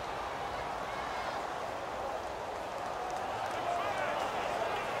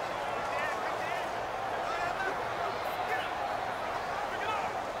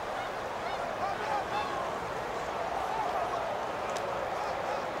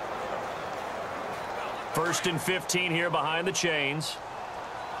 First and 15 here behind the chains.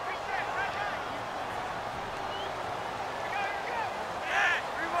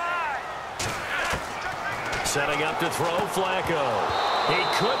 Setting up to throw, Flazko. He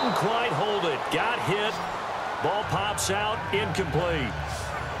couldn't quite hold it. Got hit. Ball pops out, incomplete.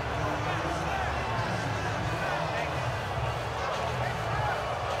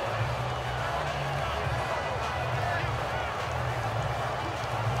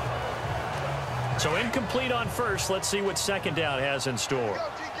 So incomplete on first. Let's see what second down has in store.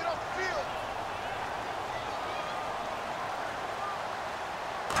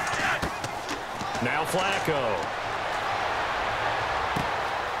 Now Flazko.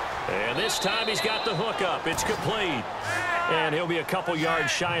 And this time he's got the hook up. It's complete. And he'll be a couple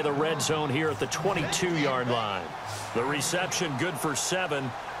yards shy of the red zone here at the 22-yard line. The reception good for 7.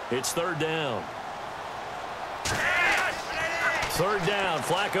 It's third down. Third down.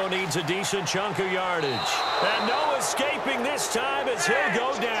 Flazko needs a decent chunk of yardage. And no escaping this time as he'll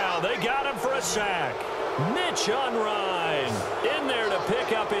go down. They got him for a sack. Mitch Unrein in there to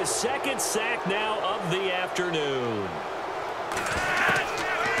pick up his second sack now of the afternoon.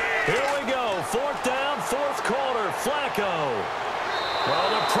 Here we go. Fourth down, fourth quarter. Flazko. Well,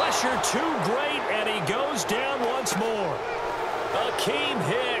 the pressure too great, and he goes down once more. Akeem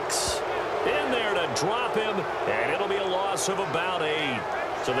Hicks in there to drop him, and it'll be a loss of about 8.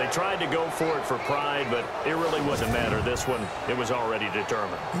 So they tried to go for it for pride, but it really wouldn't matter. This one, it was already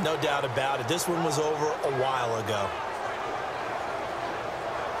determined. No doubt about it. This one was over a while ago.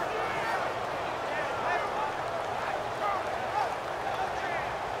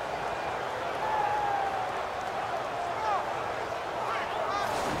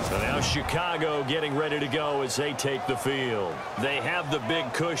 So now Chicago getting ready to go as they take the field. They have the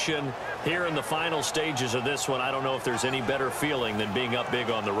big cushion. Here in the final stages of this one, I don't know if there's any better feeling than being up big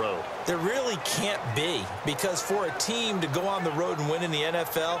on the road. There really can't be, because for a team to go on the road and win in the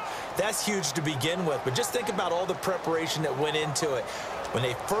NFL, that's huge to begin with. But just think about all the preparation that went into it. When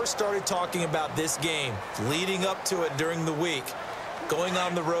they first started talking about this game, leading up to it during the week, going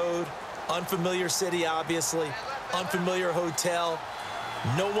on the road, unfamiliar city, obviously, unfamiliar hotel.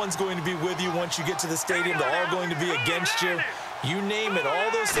 No one's going to be with you once you get to the stadium. They're all going to be against you. You name it,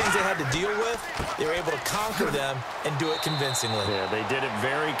 all those things they had to deal with, they were able to conquer them and do it convincingly. Yeah, they did it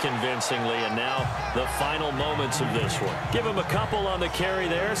very convincingly, and now the final moments of this one. Give him a couple on the carry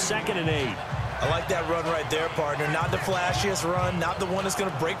there, 2nd and 8. I like that run right there, partner. Not the flashiest run, not the one that's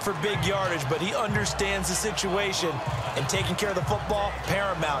going to break for big yardage, but he understands the situation, and taking care of the football,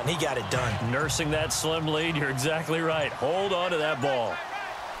 paramount, and he got it done. Nursing that slim lead, you're exactly right. Hold on to that ball.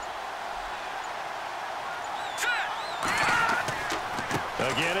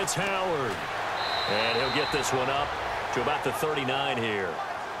 Again, it's Howard. And he'll get this one up to about the 39 here.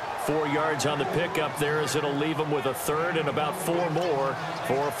 4 yards on the pickup there as it'll leave him with a third and about 4 more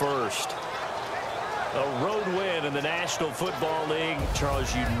for a first. A road win in the National Football League.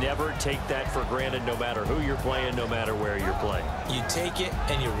 Charles, you never take that for granted no matter who you're playing, no matter where you're playing. You take it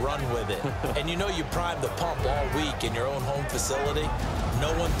and you run with it. And you know you prime the pump all week in your own home facility.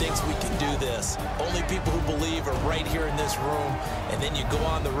 No one thinks we can do this. Only people who believe are right here in this room. And then you go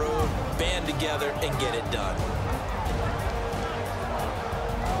on the road, band together, and get it done.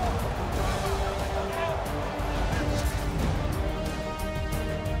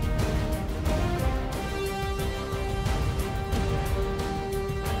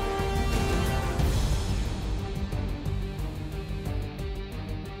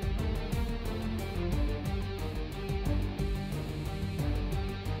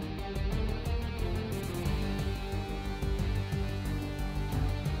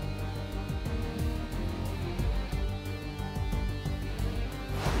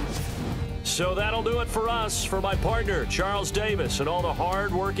 So that'll do it for us. For my partner, Charles Davis, and all the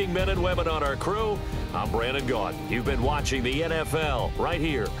hard-working men and women on our crew, I'm Brandon Gaudin. You've been watching the NFL right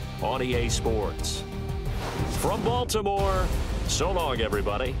here on EA Sports. From Baltimore, so long,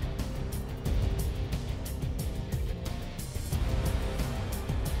 everybody.